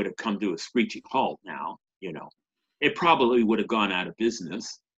that, it would have come to a screeching halt now, It probably would have gone out of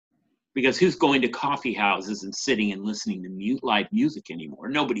business because who's going to coffee houses and sitting and listening to live music anymore?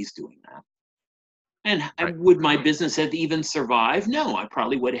 Nobody's doing that. And right. Would my business have even survived? No, I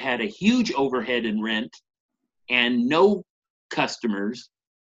probably would have had a huge overhead and rent and no customers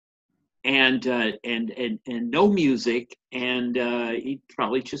and no music, and it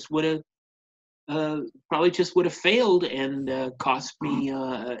probably just would have failed and cost me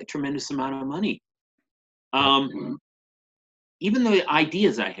a tremendous amount of money. Even the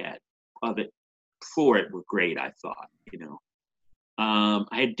ideas I had of it for it were great, I thought,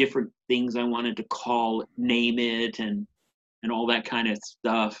 I had different things I wanted to name it, and and all that kind of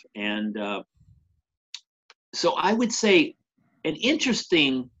stuff. And so I would say an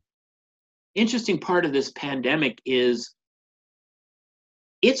interesting part of this pandemic is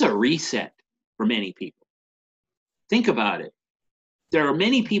it's a reset for many people. Think about it. There are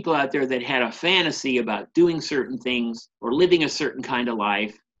many people out there that had a fantasy about doing certain things or living a certain kind of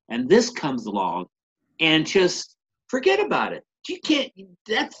life, and this comes along and just forget about it. You can't,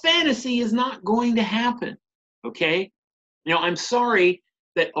 that fantasy is not going to happen, okay? Now, I'm sorry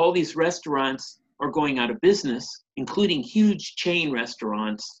that all these restaurants are going out of business, including huge chain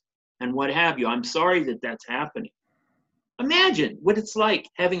restaurants and what have you. I'm sorry that that's happening. Imagine what it's like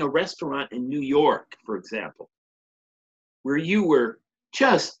having a restaurant in New York, for example, where you were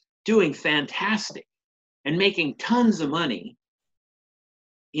just doing fantastic and making tons of money,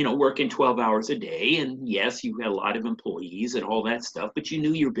 you know, working 12 hours a day. And yes, you had a lot of employees and all that stuff, but you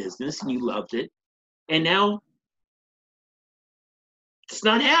knew your business and you loved it. And now it's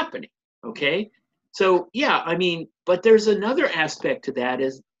not happening, okay? So, yeah, I mean, but there's another aspect to that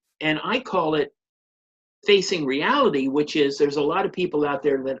is, and I call it facing reality, which is there's a lot of people out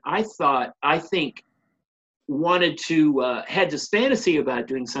there that I think wanted to, had this fantasy about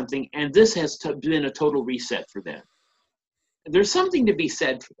doing something, and this has been a total reset for them. There's something to be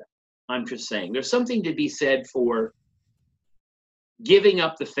said for that. I'm just saying, there's something to be said for giving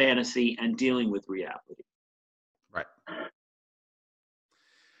up the fantasy and dealing with reality. Right.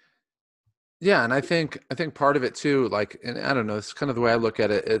 Yeah, and I think part of it too, like, and I don't know, it's kind of the way I look at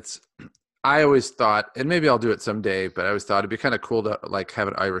it. I always thought, and maybe I'll do it someday, but I always thought it'd be kind of cool to like have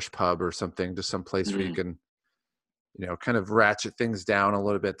an Irish pub or something, just some place where you can, you know, kind of ratchet things down a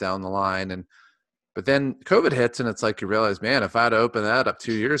little bit down the line. But then COVID hits and it's like you realize, man, if I'd opened that up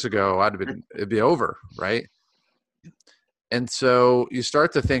 2 years ago, it'd be over, right? And so you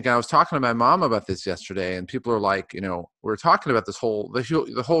start to think, and I was talking to my mom about this yesterday, and people are like, you know, we're talking about the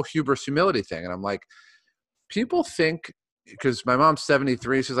whole hubris humility thing. And I'm like, people think, because my mom's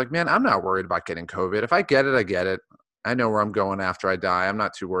 73, she's like, man, I'm not worried about getting COVID. If I get it, I get it. I know where I'm going after I die. I'm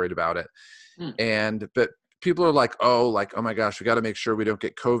not too worried about it. But people are like, oh my gosh, we got to make sure we don't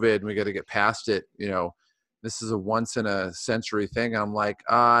get COVID and we got to get past it. You know, this is a once in a century thing. And I'm like,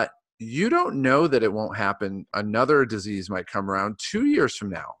 you don't know that it won't happen. Another disease might come around 2 years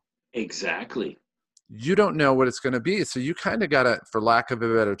from now. Exactly. You don't know what it's going to be. So you kind of got to, for lack of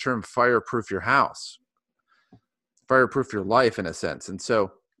a better term, fireproof your house, fireproof your life in a sense. And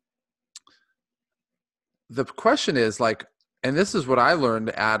so the question is like, and this is what I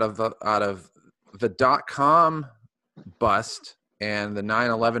learned out of the .com bust and the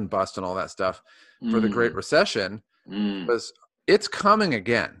 9/11 bust and all that stuff for the Great Recession was it's coming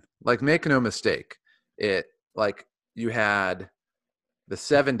again. Like, make no mistake. It, like, you had the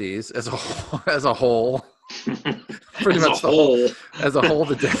 70s as a whole, pretty much as a whole,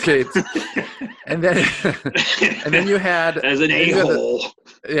 the decades. And then you had as an a-hole.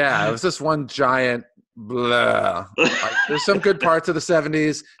 Yeah, it was just one giant blah. Like, there's some good parts of the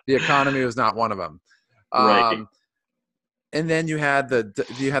 70s. The economy was not one of them. Right. And then you had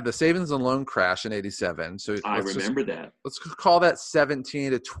the savings and loan crash in 87. So I remember that. Let's call that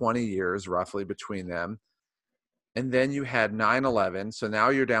 17 to 20 years roughly between them. And then you had 9/11. So now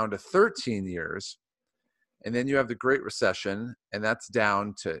you're down to 13 years. And then you have the Great Recession, and that's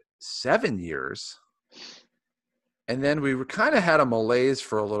down to 7 years. And then we kind of had a malaise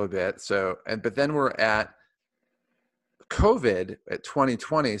for a little bit. But then we're at COVID at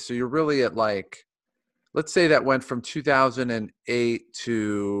 2020. So you're really at like, let's say that went from 2008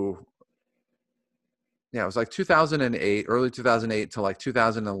 to, it was like 2008, early 2008 to like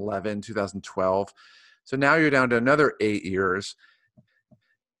 2011, 2012. So now you're down to another 8 years.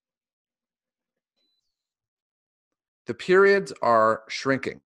 The periods are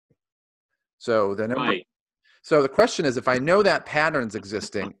shrinking. So So the question is, if I know that pattern's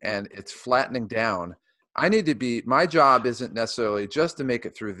existing and it's flattening down, my job isn't necessarily just to make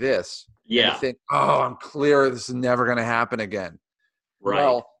it through this. Yeah. To think, oh, I'm clear, this is never going to happen again. Right.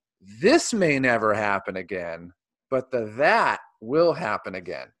 Well, this may never happen again, but that will happen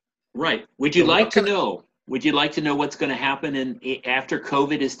again. Right. Would you like to know what's going to happen after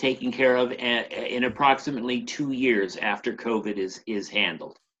COVID is taken care of in approximately 2 years after COVID is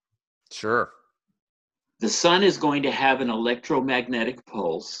handled? Sure. The sun is going to have an electromagnetic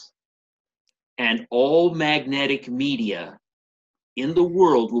pulse, and all magnetic media in the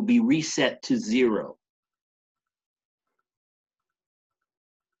world will be reset to zero.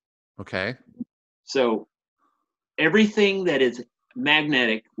 Okay. So everything that is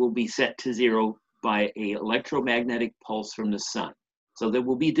magnetic will be set to zero by an electromagnetic pulse from the sun. So that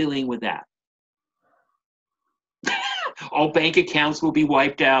we'll be dealing with that. All bank accounts will be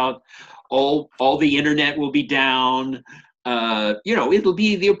wiped out. All the internet will be down. It'll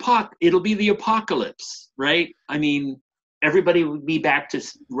be the apocalypse, right? I mean, everybody will be back to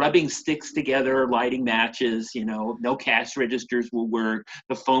rubbing sticks together, lighting matches. No cash registers will work.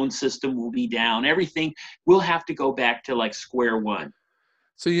 The phone system will be down. Everything will have to go back to like square one.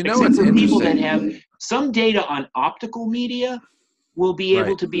 So except it's for interesting. People that have some data on optical media will be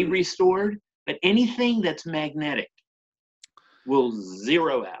able to be restored, but anything that's magnetic will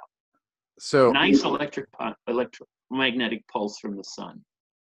zero out. So nice electromagnetic pulse from the sun.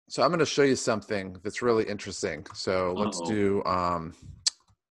 So I'm going to show you something that's really interesting. So let's do, I'm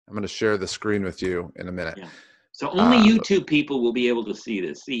going to share the screen with you in a minute. Yeah. So only YouTube people will be able to see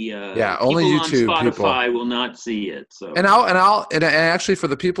this. Only YouTube on Spotify people will not see it. So and actually for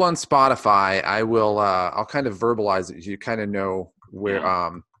the people on Spotify, I'll kind of verbalize it. You kind of know where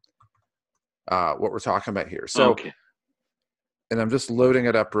what we're talking about here. So okay. And I'm just loading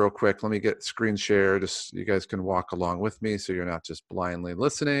it up real quick. Let me get screen share. Just you guys can walk along with me, so you're not just blindly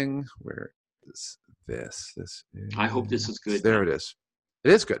listening. Where is this? I hope this is good. There it is.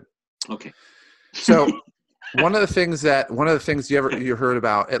 It is good. Okay. So one of the things you heard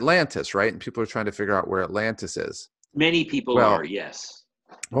about Atlantis, right? And people are trying to figure out where Atlantis is. Many people are, yes.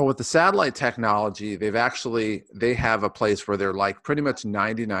 Well, with the satellite technology, they have a place where they're like pretty much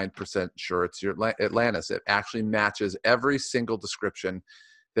 99% sure it's your Atlantis. It actually matches every single description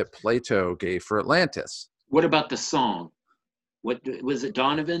that Plato gave for Atlantis. What about the song? What was it,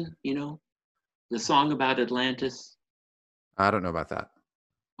 Donovan? The song about Atlantis? I don't know about that.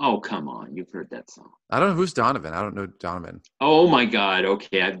 Oh, come on. You've heard that song. I don't know who's Donovan. I don't know Donovan. Oh, my God.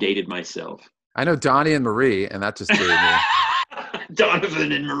 Okay, I've dated myself. I know Donnie and Marie, and that just dated me.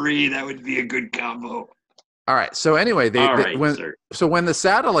 Donovan and Marie, that would be a good combo. All right. So anyway, when the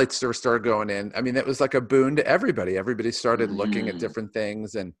satellites started going in, I mean, it was like a boon to everybody. Everybody started looking at different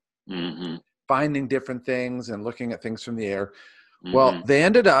things and finding different things and looking at things from the air. Well, they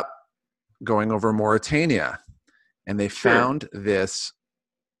ended up going over Mauritania, and they found this.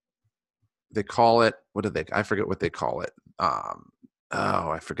 They call it, I forget what they call it.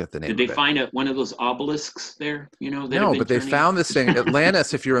 I forget the name. Did they find one of those obelisks there? No, but they found this thing.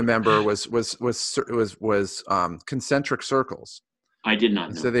 Atlantis, if you remember, was concentric circles. I did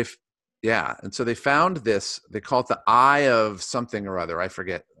not know. So they found this. They call it the Eye of something or other. I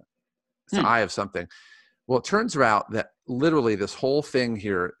forget. It's the Eye of something. Well, it turns out that literally this whole thing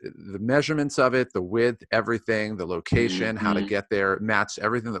here, the measurements of it, the width, everything, the location, how to get there, matched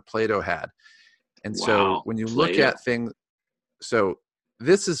everything that Plato had. And so when you look at things. So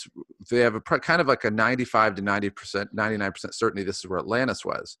they have a kind of like a 95 to 90%, 99% certainty this is where Atlantis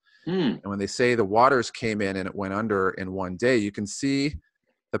was. And when they say the waters came in and it went under in one day, you can see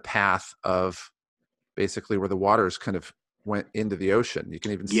the path of basically where the waters kind of went into the ocean. You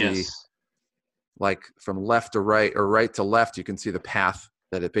can even see like from left to right or right to left, you can see the path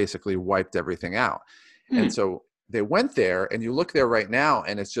that it basically wiped everything out. And so they went there, and you look there right now,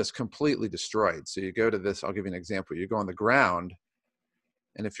 and it's just completely destroyed. So you go to this, I'll give you an example. You go on the ground,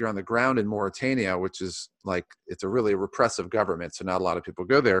 and if you're on the ground in Mauritania, which is like, it's a really repressive government, so not a lot of people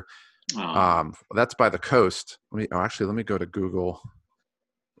go there. That's by the coast. Let me go to Google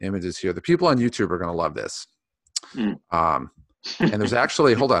Images here. The people on YouTube are going to love this. And there's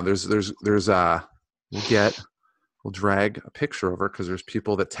actually, hold on, we'll drag a picture over because there's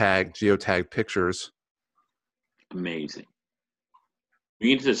people that geotag pictures. Amazing.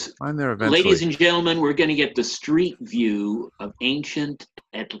 We get this, I'm there eventually. ladies and gentlemen, we're going to get the street view of ancient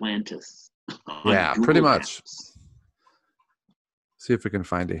Atlantis. Yeah, pretty much. See if we can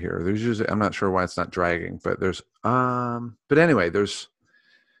find it here. There's usually, I'm not sure why it's not dragging, but there's but anyway, there's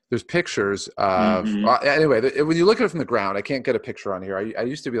pictures of anyway, when you look at it from the ground, I can't get a picture on here. I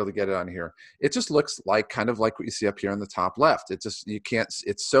used to be able to get it on here. It just looks like kind of like what you see up here in the top left. It just, you can't,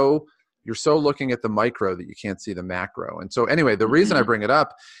 you're so looking at the micro that you can't see the macro. And so anyway, the reason I bring it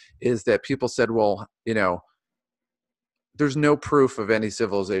up is that people said, well, there's no proof of any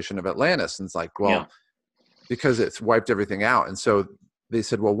civilization of Atlantis. And it's like, well, because it's wiped everything out. And so they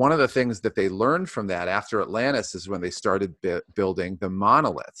said, well, one of the things that they learned from that after Atlantis is when they started building the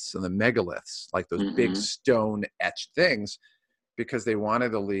monoliths and the megaliths, like those big stone etched things, because they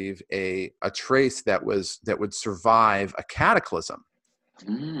wanted to leave a trace that would survive a cataclysm.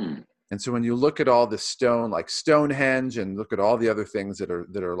 And so when you look at all the stone, like Stonehenge, and look at all the other things that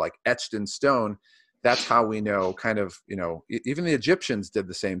are like etched in stone, that's how we know kind of, even the Egyptians did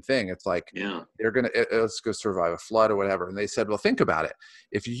the same thing. It's like, let's go survive a flood or whatever. And they said, well, think about it.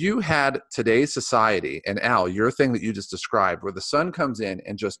 If you had today's society, and Al, your thing that you just described, where the sun comes in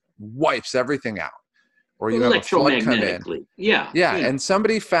and just wipes everything out, or you have a flood come in. Electromagnetically. Yeah. Yeah. And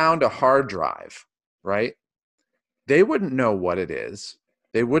somebody found a hard drive, right? They wouldn't know what it is.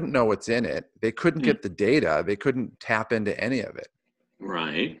 They wouldn't know what's in it. They couldn't get the data. They couldn't tap into any of it.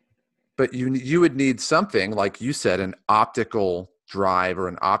 Right. But you would need something, like you said, an optical drive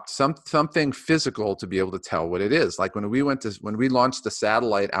or something physical to be able to tell what it is. Like when we launched the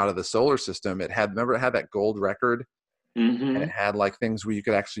satellite out of the solar system, it had that gold record, and it had like things where you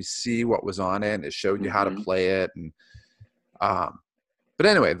could actually see what was on it, and it showed you how to play it. And but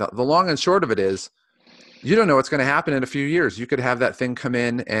anyway, the long and short of it is, you don't know what's going to happen in a few years. You could have that thing come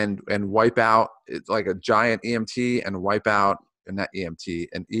in and wipe out. It's like a giant EMT and wipe out. And not EMT,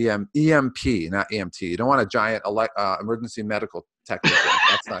 an EMP, not EMT. You don't want a giant emergency medical technician.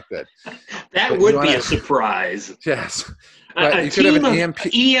 That's not good. That would be a surprise. Yes. A team of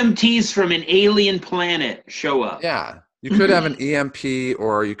EMTs from an alien planet show up. Yeah. You could have an EMP,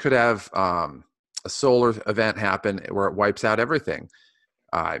 or you could have a solar event happen where it wipes out everything.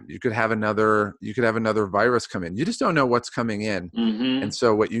 You could have another virus come in. You just don't know what's coming in. And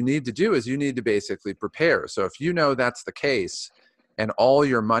so what you need to do is you need to basically prepare. So if you know that's the case, and all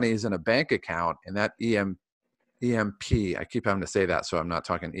your money's in a bank account, and that EMP, I keep having to say that, so I'm not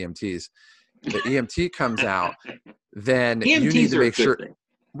talking EMTs, the EMT comes out, then EMTs you need to make sure,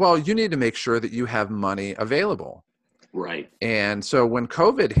 you need to make sure that you have money available. Right. And so when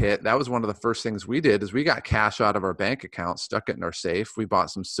COVID hit, that was one of the first things we did, is we got cash out of our bank account, stuck it in our safe. We bought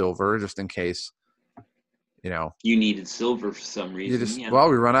some silver just in case, you needed silver for some reason. Well,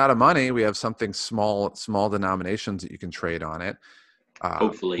 we run out of money. We have something small denominations that you can trade on it.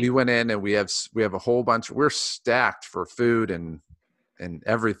 Hopefully. We went in and we have a whole bunch. We're stacked for food and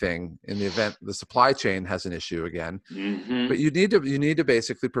everything in the event the supply chain has an issue again. But you need to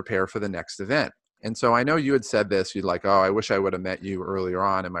basically prepare for the next event. And so I know you had said this, you'd like, oh, I wish I would have met you earlier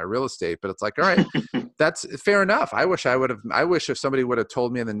on in my real estate, but it's like, all right, that's fair enough. I wish if somebody would have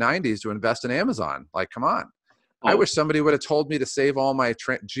told me in the 90s to invest in Amazon, like, come on. I wish somebody would have told me to save all my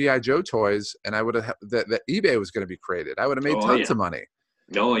G.I. Joe toys, and I would have, that eBay was going to be created. I would have made tons of money.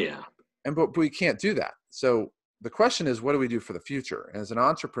 Oh yeah. But we can't do that. So the question is, what do we do for the future? And as an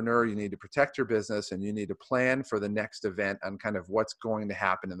entrepreneur, you need to protect your business, and you need to plan for the next event on kind of what's going to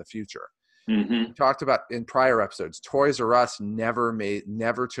happen in the future. We talked about in prior episodes, Toys R Us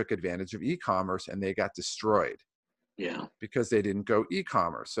never took advantage of e-commerce, and they got destroyed. Yeah. Because they didn't go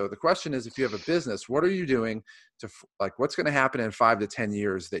e-commerce. So the question is, if you have a business, what are you doing to, like, what's going to happen in 5 to 10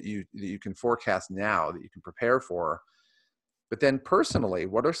 years that you can forecast now, that you can prepare for? But then personally,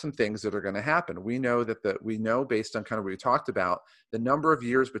 what are some things that are going to happen? We know based on kind of what we talked about, the number of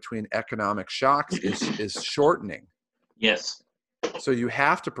years between economic shocks is shortening. Yes. So you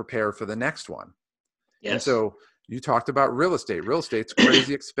have to prepare for the next one. Yes. And so you talked about real estate. Real estate's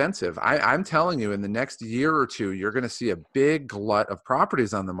crazy expensive. I'm telling you, in the next year or two, you're going to see a big glut of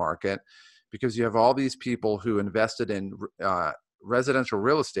properties on the market, because you have all these people who invested in residential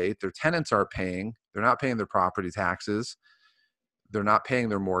real estate. Their tenants aren't paying. They're not paying their property taxes. They're not paying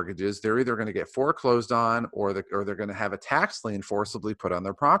their mortgages. They're either going to get foreclosed on, or they're going to have a tax lien forcibly put on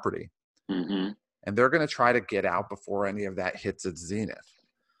their property. And they're going to try to get out before any of that hits its zenith.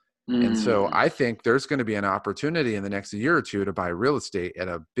 And so I think there's going to be an opportunity in the next year or two to buy real estate at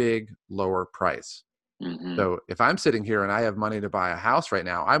a big lower price. So if I'm sitting here and I have money to buy a house right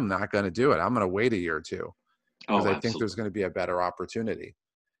now, I'm not going to do it. I'm going to wait a year or two, because I think there's going to be a better opportunity.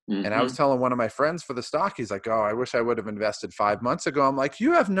 And I was telling one of my friends for the stock, he's like, oh, I wish I would have invested 5 months ago. I'm like,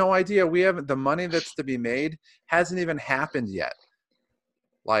 you have no idea. The money that's to be made hasn't even happened yet.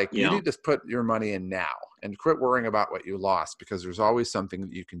 Like, you need to put your money in now and quit worrying about what you lost, because there's always something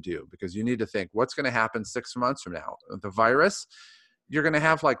that you can do, because you need to think, what's going to happen 6 months from now? The virus, you're going to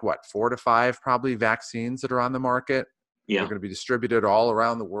have 4 to 5 probably vaccines that are on the market. They're going to be distributed all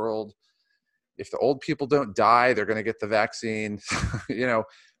around the world. If the old people don't die, they're going to get the vaccine,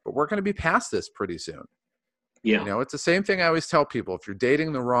 but we're going to be past this pretty soon. Yeah. It's the same thing I always tell people. If you're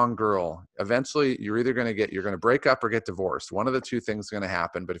dating the wrong girl, eventually you're either going to break up or get divorced. One of the two things is going to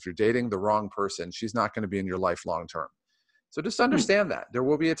happen. But if you're dating the wrong person, she's not going to be in your life long term. So just understand that there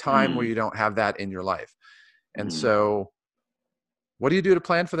will be a time where you don't have that in your life. And so what do you do to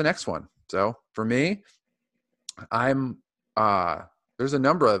plan for the next one? So for me, without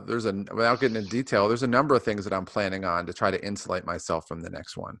getting into detail, there's a number of things that I'm planning on to try to insulate myself from the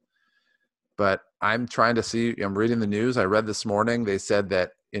next one. But I'm trying to see, I'm reading the news. I read this morning, they said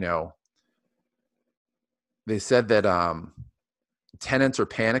that tenants are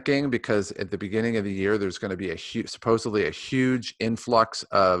panicking because at the beginning of the year, there's going to be supposedly a huge influx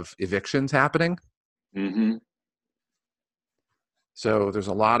of evictions happening. So there's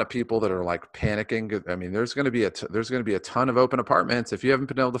a lot of people that are like panicking. I mean, there's going to be a ton of open apartments. If you haven't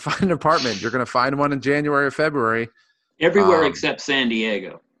been able to find an apartment, you're going to find one in January or February. Everywhere except San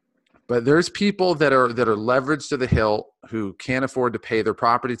Diego. But there's people that are leveraged to the hilt who can't afford to pay their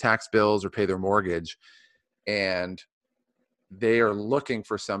property tax bills or pay their mortgage, and they are looking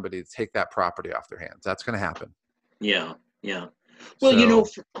for somebody to take that property off their hands. That's going to happen. Yeah, yeah. Well,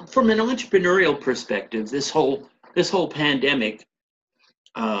 from an entrepreneurial perspective, this whole pandemic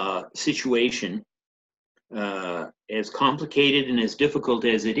situation, as complicated and as difficult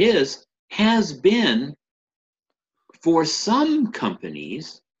as it is, has been, for some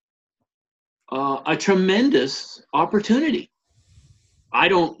companies, a tremendous opportunity.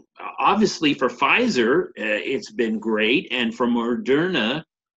 Obviously for Pfizer, it's been great, and for Moderna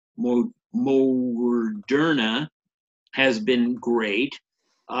has been great,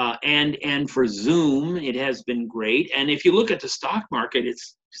 and for Zoom, it has been great. And if you look at the stock market,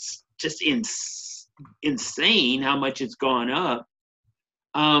 it's just insane how much it's gone up.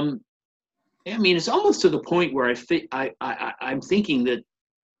 I mean, it's almost to the point where I'm thinking that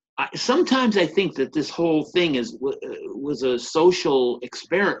sometimes I think that this whole thing was a social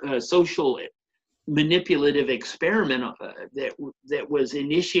manipulative experiment that was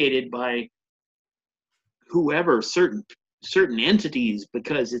initiated by whoever, certain entities,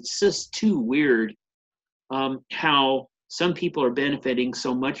 because it's just too weird how some people are benefiting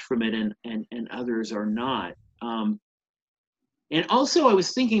so much from it and others are not. And also, I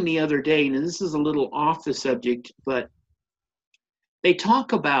was thinking the other day, and this is a little off the subject, but they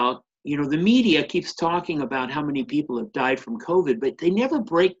talk about, the media keeps talking about how many people have died from COVID, but they never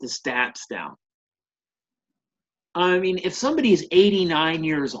break the stats down. I mean, if somebody is 89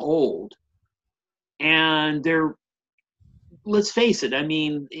 years old and let's face it, I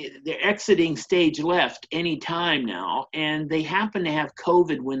mean, they're exiting stage left any time now, and they happen to have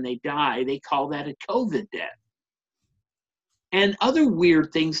COVID when they die, they call that a COVID death. And other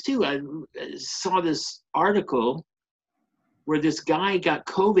weird things too. I saw this article where this guy got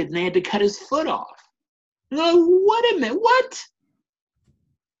COVID and they had to cut his foot off. No, what a minute, what?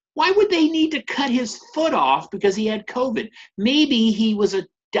 Why would they need to cut his foot off because he had COVID? Maybe he was a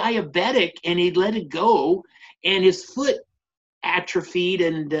diabetic and he let it go and his foot atrophied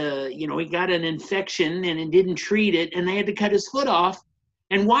and, he got an infection and it didn't treat it and they had to cut his foot off.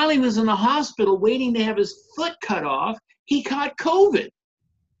 And while he was in the hospital waiting to have his foot cut off, he caught COVID.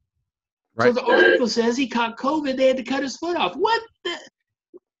 Right. So the article says he caught COVID, they had to cut his foot off. What the?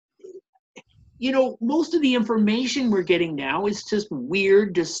 Most of the information we're getting now is just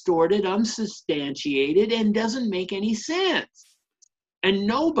weird, distorted, unsubstantiated, and doesn't make any sense. And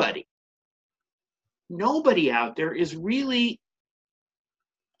nobody out there is really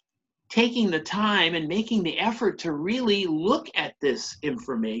taking the time and making the effort to really look at this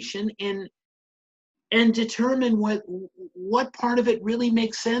information and determine what part of it really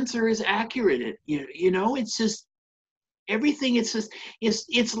makes sense or is accurate. It's just everything.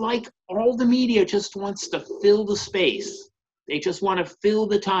 It's like all the media just wants to fill the space. They just want to fill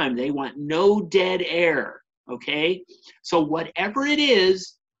the time. They want no dead air. Okay, so whatever it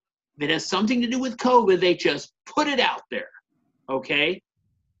is that has something to do with COVID, they just put it out there. Okay.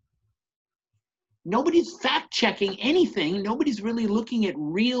 Nobody's fact checking anything. Nobody's really looking at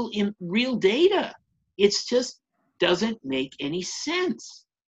real data. It just doesn't make any sense.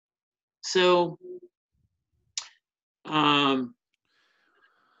 So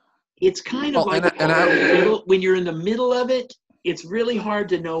it's kind of when you're in the middle of it, it's really hard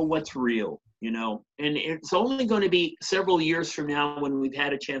to know what's real, and it's only going to be several years from now when we've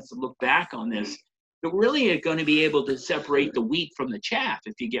had a chance to look back on this, but really are going to be able to separate the wheat from the chaff,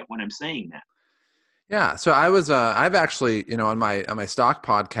 if you get what I'm saying, Matt. Yeah. So I've actually, on my stock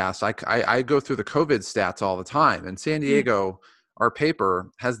podcast, I go through the COVID stats all the time, and San Diego, our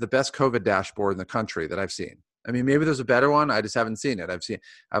paper, has the best COVID dashboard in the country that I've seen. I mean, maybe there's a better one. I just haven't seen it.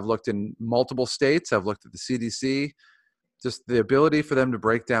 I've looked in multiple states. I've looked at the CDC. Just the ability for them to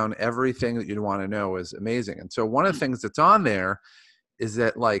break down everything that you want to know is amazing. And so one of the things that's on there is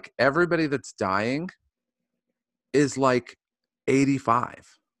that like everybody that's dying is like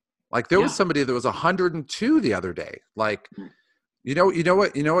 85. Like there was somebody that was 102 the other day. Like, you know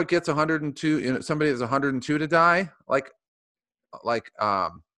what gets 102, somebody that's 102 to die? Like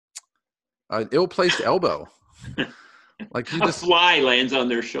an ill-placed elbow. Like a fly lands on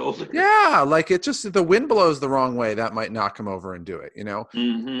their shoulder. Yeah. Like it just, the wind blows the wrong way. That might knock them over and do it,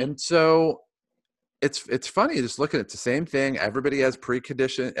 Mm-hmm. And so it's funny just looking at the same thing. Everybody has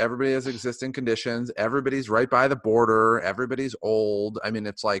precondition. Everybody has existing conditions. Everybody's right by the border. Everybody's old. I mean,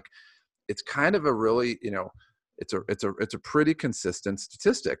 it's like, it's kind of a really, it's a pretty consistent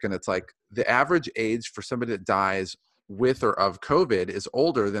statistic. And it's like the average age for somebody that dies with or of COVID is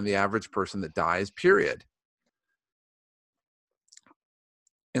older than the average person that dies, period.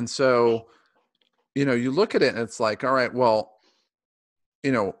 And so, you look at it and it's like, all right, well,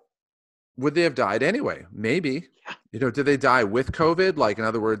 would they have died anyway? Maybe. Did they die with COVID? Like, in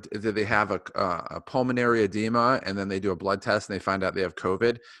other words, did they have a pulmonary edema and then they do a blood test and they find out they have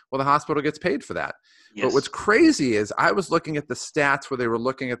COVID? Well, the hospital gets paid for that. Yes. But what's crazy is I was looking at the stats where they were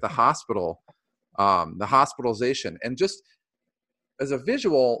looking at the hospital, the hospitalization, and just as a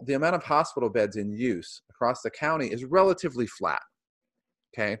visual, the amount of hospital beds in use across the county is relatively flat.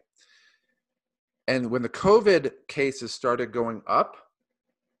 Okay. And when the COVID cases started going up,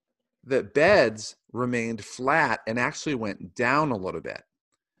 the beds remained flat and actually went down a little bit.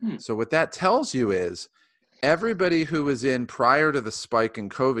 So what that tells you is everybody who was in prior to the spike in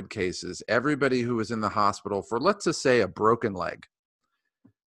COVID cases, everybody who was in the hospital for, let's just say, a broken leg,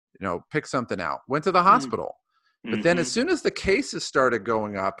 pick something out, went to the hospital. But then as soon as the cases started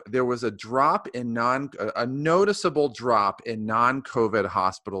going up, there was a drop in a noticeable drop in non-COVID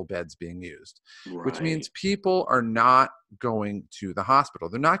hospital beds being used, which means people are not going to the hospital.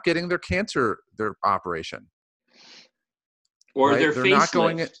 They're not getting their operation. Or they're not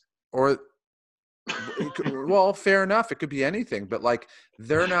going well, fair enough. It could be anything, but like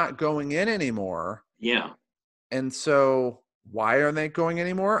they're not going in anymore. Yeah. And so why aren't they going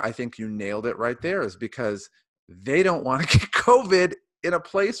anymore? I think you nailed it right there, is because they don't want to get COVID in a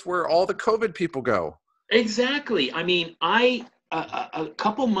place where all the COVID people go. Exactly. I mean, a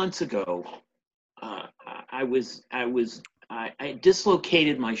couple months ago, I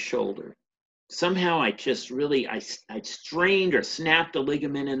dislocated my shoulder. Somehow I just really, I strained or snapped a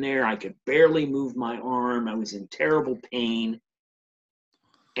ligament in there. I could barely move my arm. I was in terrible pain.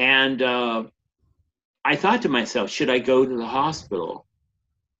 And I thought to myself, should I go to the hospital?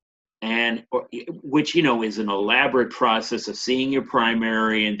 Which, is an elaborate process of seeing your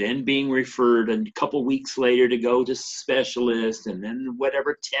primary and then being referred a couple weeks later to go to specialist, and then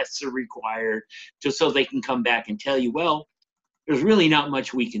whatever tests are required, just so they can come back and tell you, well, there's really not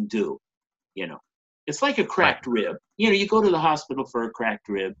much we can do. It's like a cracked rib. You go to the hospital for a cracked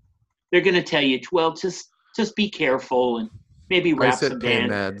rib. They're going to tell you, well, just be careful and maybe wrap some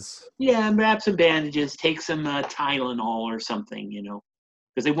bandages. Yeah, wrap some bandages, take some Tylenol or something,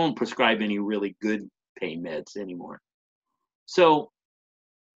 because they won't prescribe any really good pain meds anymore. So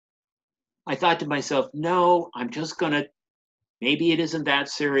I thought to myself, no, I'm just going to, maybe it isn't that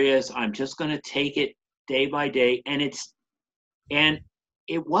serious. I'm just going to take it day by day. And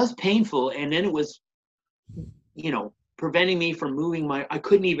it was painful. And then it was, preventing me from moving I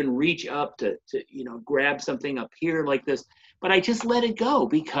couldn't even reach up to grab something up here like this, but I just let it go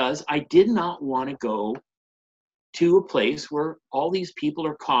because I did not want to go to a place where all these people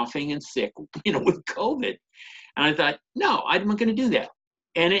are coughing and sick, with COVID. And I thought, no, I'm not going to do that.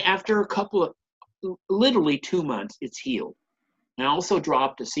 And after literally 2 months, it's healed. And I also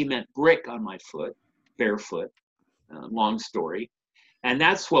dropped a cement brick on my foot, barefoot, long story. And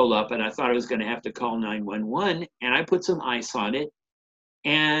that swelled up, and I thought I was going to have to call 911, and I put some ice on it,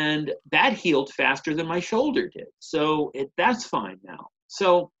 and that healed faster than my shoulder did. So that's fine now.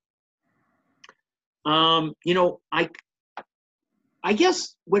 So, I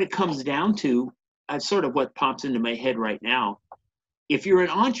guess what it comes down to, sort of what pops into my head right now, if you're an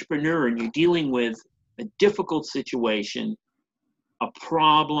entrepreneur and you're dealing with a difficult situation, a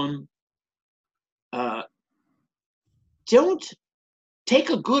problem, don't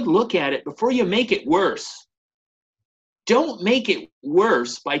take a good look at it before you make it worse. Don't make it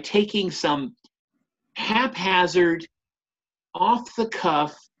worse by taking some haphazard,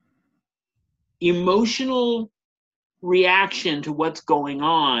 off-the-cuff, emotional reaction to what's going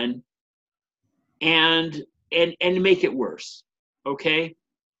on and make it worse. Okay?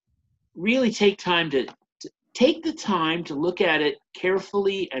 Really take the time to look at it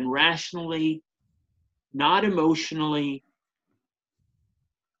carefully and rationally, not emotionally.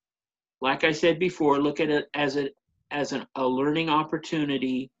 Like I said before, look at it as a learning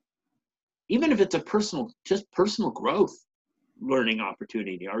opportunity, even if it's a personal growth learning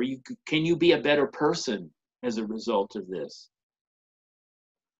opportunity. Can you be a better person as a result of this?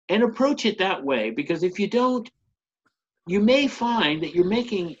 And approach it that way, because if you don't, you may find that you're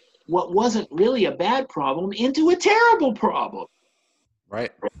making what wasn't really a bad problem into a terrible problem. Right.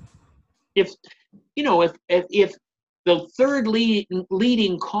 If the third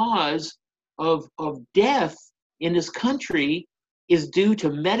leading cause of death in this country is due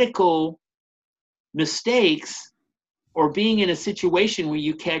to medical mistakes, or being in a situation where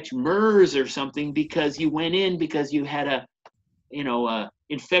you catch MERS or something because you went in because you had a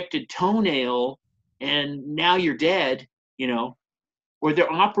infected toenail and now you're dead, or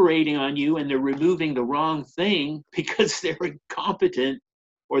they're operating on you and they're removing the wrong thing because they're incompetent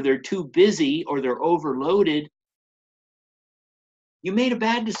or they're too busy or they're overloaded. You made a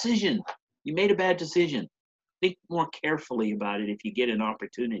bad decision. Think more carefully about it if you get an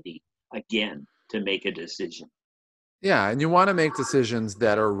opportunity again to make a decision. Yeah, and you want to make decisions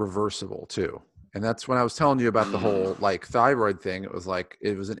that are reversible too. And that's when I was telling you about the whole like thyroid thing. It was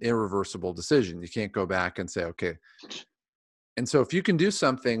an irreversible decision. You can't go back and say, okay. And so if you can do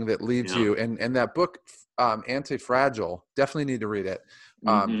something that leads you, and that book, Anti-Fragile, definitely need to read it.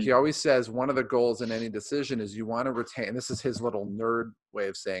 He always says one of the goals in any decision is you want to retain, this is his little nerd way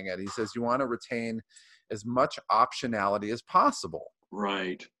of saying it. He says you want to retain as much optionality as possible.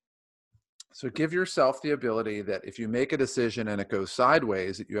 Right. So give yourself the ability that if you make a decision and it goes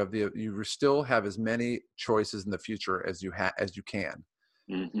sideways, that you still have as many choices in the future as you can.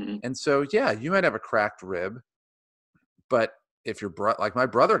 And so, yeah, you might have a cracked rib, but if like my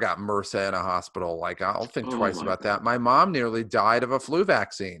brother got MRSA in a hospital, like I'll think twice about that. My mom nearly died of a flu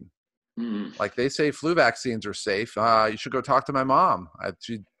vaccine. Like they say flu vaccines are safe. You should go talk to my mom.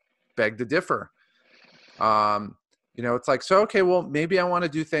 She begged to differ. It's like, so, okay, well, maybe I want to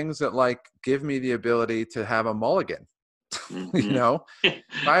do things that like give me the ability to have a mulligan. If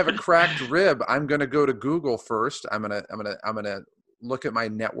I have a cracked rib, I'm going to go to Google first. I'm going to look at my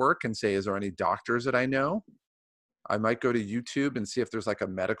network and say, is there any doctors that I know? I might go to YouTube and see if there's like a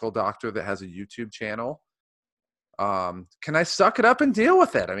medical doctor that has a YouTube channel. Can I suck it up and deal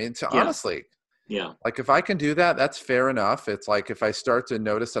with it? I mean, honestly, like if I can do that, that's fair enough. It's like if I start to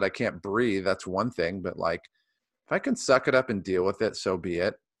notice that I can't breathe, that's one thing. But like if I can suck it up and deal with it, so be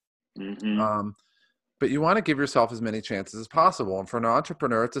it. But you want to give yourself as many chances as possible. And for an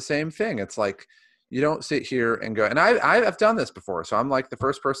entrepreneur, it's the same thing. It's like you don't sit here and go, and I've done this before. So I'm like the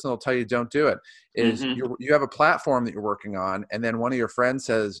first person that'll tell you don't do it, is you have a platform that you're working on. And then one of your friends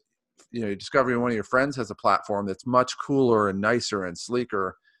says, you discover one of your friends has a platform that's much cooler and nicer and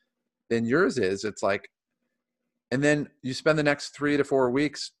sleeker than yours is. It's like, and then you spend the next 3 to 4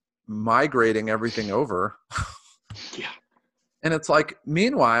 weeks migrating everything over. And it's like,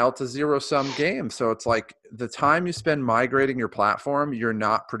 meanwhile, it's a zero-sum game. So it's like the time you spend migrating your platform, you're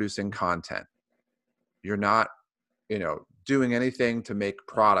not producing content. You're not, doing anything to make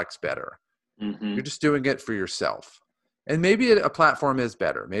products better. You're just doing it for yourself. And maybe a platform is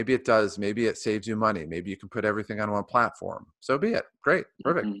better. Maybe it does. Maybe it saves you money. Maybe you can put everything on one platform. So be it. Great.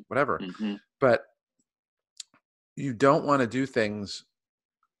 Perfect. Whatever. But you don't want to do things.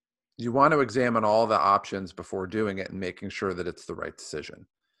 You want to examine all the options before doing it and making sure that it's the right decision.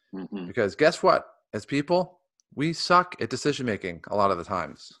 Because guess what? As people, we suck at decision making a lot of the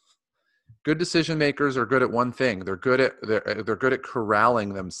times. Good decision makers are good at one thing. They're good at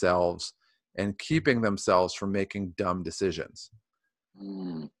corralling themselves and keeping themselves from making dumb decisions.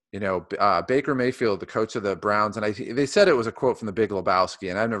 Baker Mayfield, the coach of the Browns, and they said it was a quote from The Big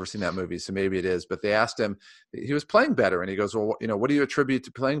Lebowski, and I've never seen that movie, so maybe it is. But they asked him, he was playing better, and he goes, well, what do you attribute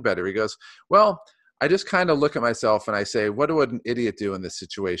to playing better? He goes, well, I just kind of look at myself and I say, what would an idiot do in this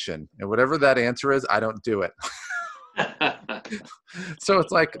situation? And whatever that answer is, I don't do it. So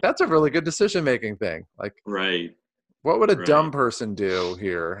it's like, that's a really good decision-making thing. Like, right. What would a dumb person do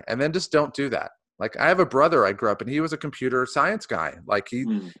here? And then just don't do that. Like I have a brother I grew up and he was a computer science guy. Like he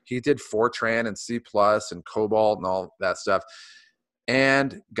did Fortran and C+ and COBOL and all that stuff.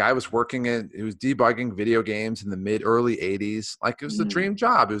 And guy was he was debugging video games in the early 80s. Like it was the dream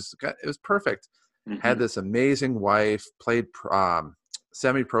job. It was perfect. Had this amazing wife, played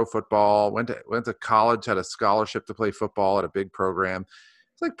semi-pro football, went to college, had a scholarship to play football at a big program.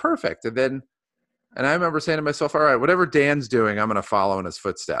 It's like perfect. And I remember saying to myself, all right, whatever Dan's doing, I'm going to follow in his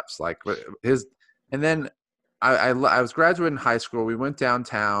footsteps. And then I was graduating high school. We went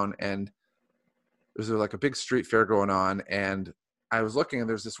downtown and there was like a big street fair going on. And I was looking and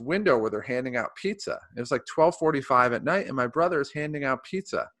there's this window where they're handing out pizza. It was like 12:45 at night and my brother is handing out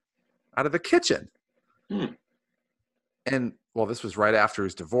pizza out of the kitchen. And well, this was right after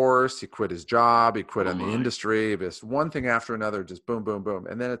his divorce. He quit his job. He quit on the industry. Just one thing after another, just boom, boom, boom.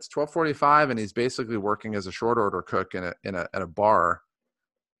 And then it's 12:45, and he's basically working as a short order cook in a bar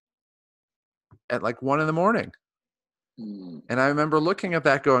at like 1 a.m. And I remember looking at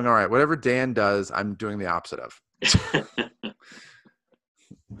that, going, "All right, whatever Dan does, I'm doing the opposite of."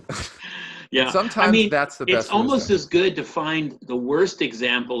 Yeah, sometimes that's the best. It's almost as good to find the worst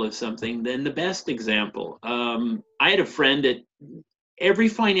example of something than the best example. I had a friend that every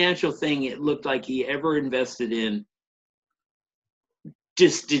financial thing it looked like he ever invested in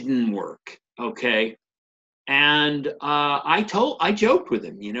just didn't work. Okay. And I joked with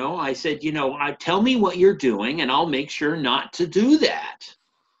him, I said, tell me what you're doing and I'll make sure not to do that.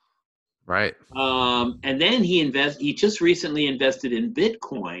 Right. And then he just recently invested in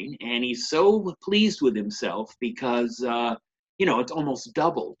Bitcoin, and he's so pleased with himself because, it's almost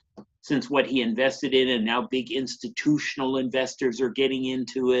doubled since what he invested in, and now big institutional investors are getting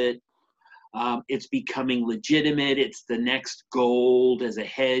into it. It's becoming legitimate. It's the next gold as a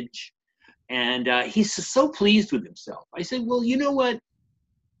hedge. And he's so pleased with himself. I said, well, you know what?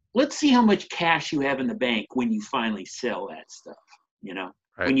 Let's see how much cash you have in the bank when you finally sell that stuff,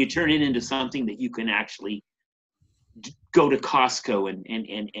 Right. when you turn it into something that you can actually go to Costco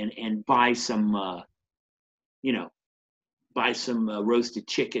and buy some, roasted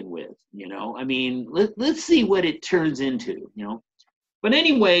chicken with, I mean, let's see what it turns into, But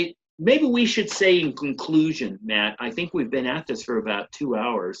anyway, maybe we should say in conclusion, Matt, I think we've been at this for about 2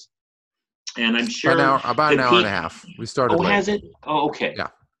 hours. And I'm sure about an hour and a half. We started late. Has it? Oh, okay. Yeah.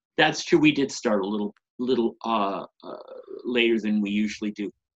 That's true. We did start a little later than we usually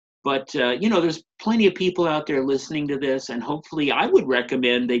do. But, there's plenty of people out there listening to this, and hopefully I would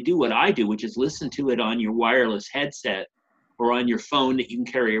recommend they do what I do, which is listen to it on your wireless headset or on your phone that you can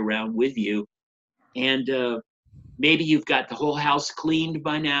carry around with you. And maybe you've got the whole house cleaned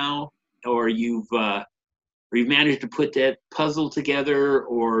by now, or you've managed to put that puzzle together,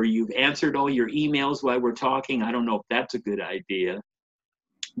 or you've answered all your emails while we're talking. I don't know if that's a good idea.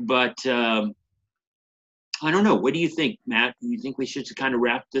 But I don't know. What do you think, Matt? You think we should kind of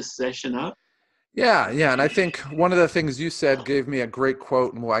wrap this session up? Yeah. And I think one of the things you said gave me a great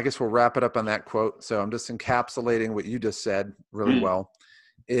quote, and I guess we'll wrap it up on that quote. So I'm just encapsulating what you just said really well,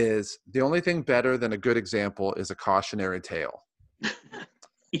 is the only thing better than a good example is a cautionary tale.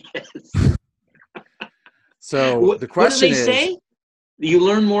 Yes. So the question is, what do they say? You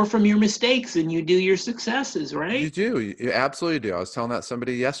learn more from your mistakes than you do your successes, right? You do. You absolutely do. I was telling that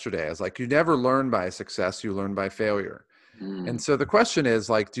somebody yesterday. I was like, you never learn by success, you learn by failure. And so the question is,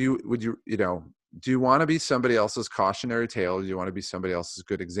 like, do you want to be somebody else's cautionary tale, or do you want to be somebody else's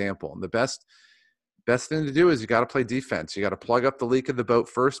good example? And the best thing to do is you got to play defense. You got to plug up the leak of the boat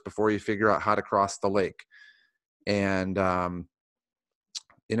first before you figure out how to cross the lake. And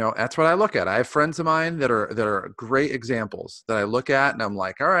that's what I look at. I have friends of mine that are great examples that I look at, and I'm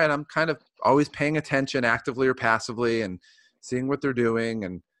like, all right, I'm kind of always paying attention actively or passively and seeing what they're doing.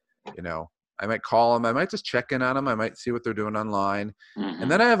 And, I might call them. I might just check in on them. I might see what they're doing online. And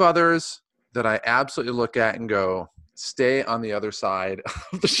then I have others that I absolutely look at and go, stay on the other side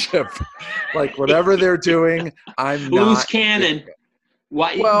of the ship. Like, whatever they're doing, I'm not. Loose cannon.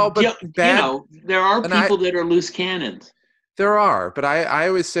 Why? Well, but there are people that are loose cannons. There are, but I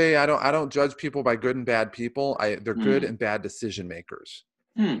always say I don't judge people by good and bad people. They're good and bad decision makers.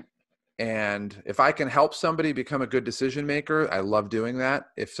 And if I can help somebody become a good decision maker, I love doing that.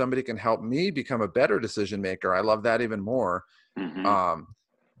 If somebody can help me become a better decision maker, I love that even more.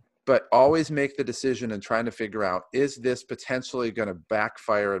 But always make the decision and trying to figure out, is this potentially going to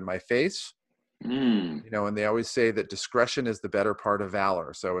backfire in my face? And they always say that discretion is the better part of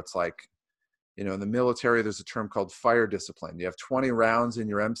valor. So it's like, in the military, there's a term called fire discipline. You have 20 rounds in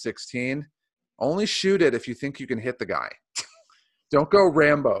your M16. Only shoot it if you think you can hit the guy. Don't go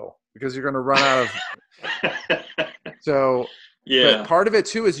Rambo, because you're going to run out of. So, yeah. But part of it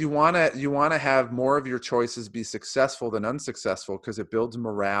too is you want to have more of your choices be successful than unsuccessful, because it builds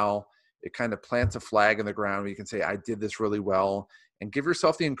morale. It kind of plants a flag in the ground where you can say, I did this really well, and give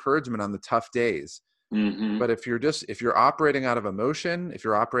yourself the encouragement on the tough days. But if you're operating out of emotion, if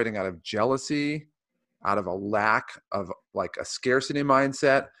you're operating out of jealousy, out of a lack of like a scarcity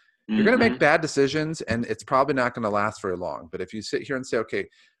mindset, you're going to make bad decisions, and it's probably not going to last very long. But if you sit here and say, okay,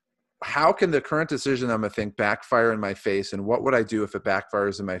 how can the current decision I'm going to think backfire in my face, and what would I do if it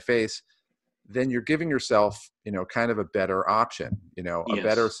backfires in my face? Then you're giving yourself, kind of a better option, a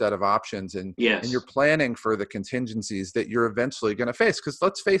better set of options. And you're planning for the contingencies that you're eventually going to face. Because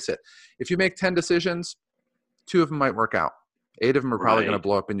let's face it, if you make 10 decisions, 2 of them might work out. 8 of them are probably going to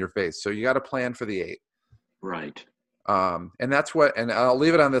blow up in your face. So you got to plan for the 8. Right. And I'll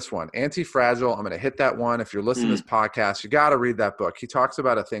leave it on this one. Anti-Fragile. I'm going to hit that one. If you're listening to this podcast, you got to read that book. He talks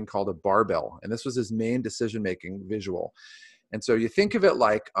about a thing called a barbell. And this was his main decision-making visual. And so you think of it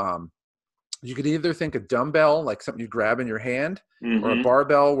like, you could either think a dumbbell, like something you grab in your hand, or a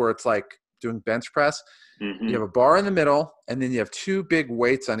barbell where it's like doing bench press. You have a bar in the middle, and then you have 2 big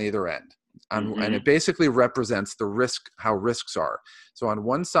weights on either end. And it basically represents how risks are. So on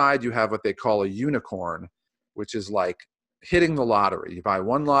one side, you have what they call a unicorn, which is like hitting the lottery. You buy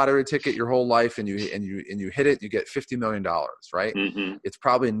one lottery ticket your whole life and you hit it, you get $50 million, right? Mm-hmm. It's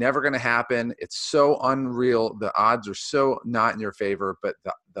probably never going to happen. It's so unreal. The odds are so not in your favor, but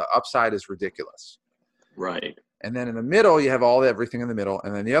the upside is ridiculous. Right. And then in the middle, you have everything in the middle.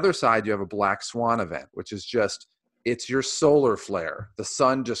 And then the other side, you have a black swan event, which is just, it's your solar flare. The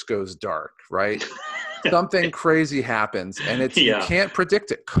sun just goes dark, right? Something crazy happens, and you can't predict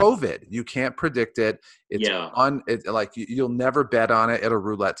it. COVID, you can't predict it. It's you'll never bet on it at a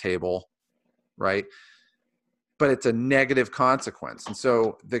roulette table, right? But it's a negative consequence. And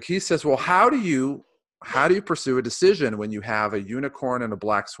so he says, well, how do you pursue a decision when you have a unicorn and a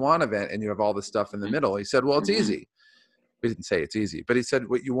black swan event and you have all this stuff in the middle? He said, well, it's easy. He didn't say it's easy, but he said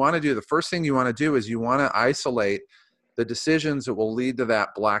what you want to do, the first thing you want to do is you want to isolate the decisions that will lead to that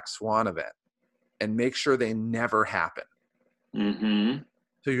black swan event and make sure they never happen. Mm-hmm.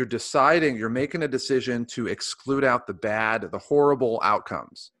 So you're making a decision to exclude out the bad, the horrible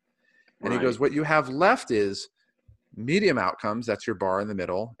outcomes. And he goes, what you have left is medium outcomes. That's your bar in the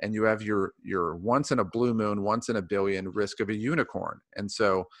middle. And you have your once in a blue moon, once in a billion risk of a unicorn. And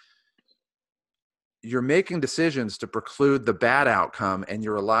so you're making decisions to preclude the bad outcome, and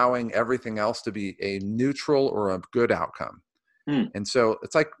you're allowing everything else to be a neutral or a good outcome. And so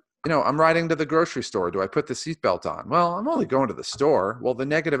it's like, I'm riding to the grocery store. Do I put the seatbelt on? Well, I'm only going to the store. Well, the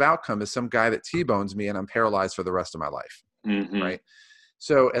negative outcome is some guy that T-bones me and I'm paralyzed for the rest of my life, right?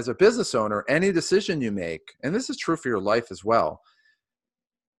 So as a business owner, any decision you make, and this is true for your life as well,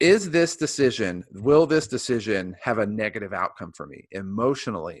 will this decision have a negative outcome for me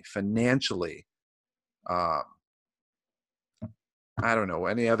emotionally, financially? I don't know,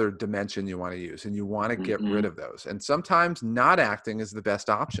 any other dimension you want to use, and you want to get rid of those. And sometimes not acting is the best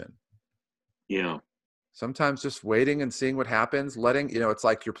option. Yeah. Sometimes just waiting and seeing what happens, it's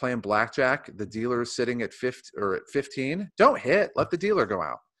like you're playing blackjack. The dealer is sitting at 15. Don't hit. Let the dealer go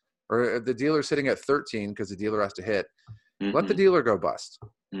out. Or if the dealer's sitting at 13 because the dealer has to hit, let the dealer go bust.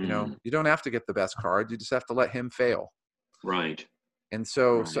 You don't have to get the best card. You just have to let him fail. Right. And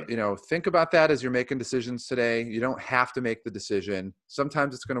so, think about that as you're making decisions today. You don't have to make the decision.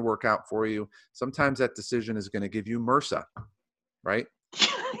 Sometimes it's going to work out for you. Sometimes that decision is going to give you MRSA, right?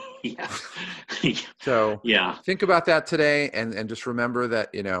 Yeah. So think about that today, and just remember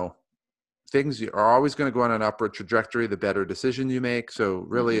that, things are always going to go on an upward trajectory the better decision you make. So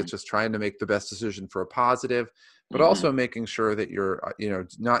really it's just trying to make the best decision for a positive, but also making sure that you're,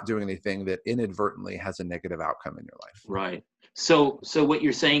 not doing anything that inadvertently has a negative outcome in your life. Right. So what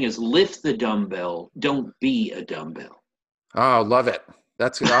you're saying is lift the dumbbell, don't be a dumbbell. Oh, love it.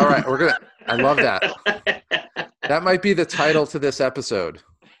 That's all right. I love that. That might be the title to this episode.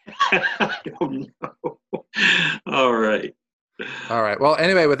 I don't know. All right. Well,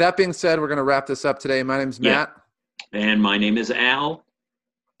 anyway, with that being said, we're going to wrap this up today. My name's Matt. And my name is Al.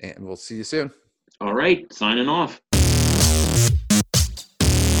 And we'll see you soon. All right. Signing off.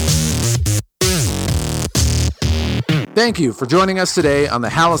 Thank you for joining us today on the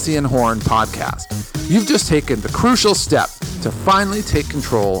Hallisey and Horn podcast. You've just taken the crucial step to finally take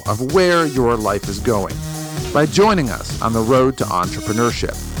control of where your life is going by joining us on the road to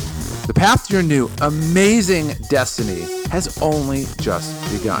entrepreneurship. The path to your new amazing destiny has only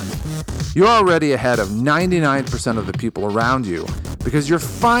just begun. You're already ahead of 99% of the people around you because you're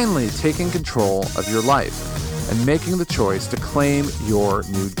finally taking control of your life and making the choice to claim your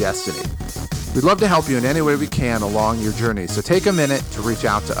new destiny. We'd love to help you in any way we can along your journey, so take a minute to reach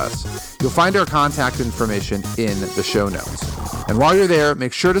out to us. You'll find our contact information in the show notes. And while you're there,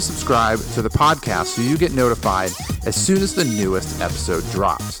 make sure to subscribe to the podcast so you get notified as soon as the newest episode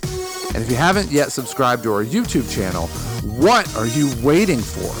drops. And if you haven't yet subscribed to our YouTube channel, what are you waiting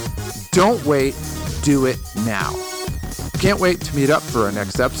for? Don't wait, do it now. Can't wait to meet up for our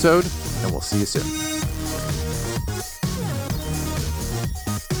next episode, and we'll see you soon.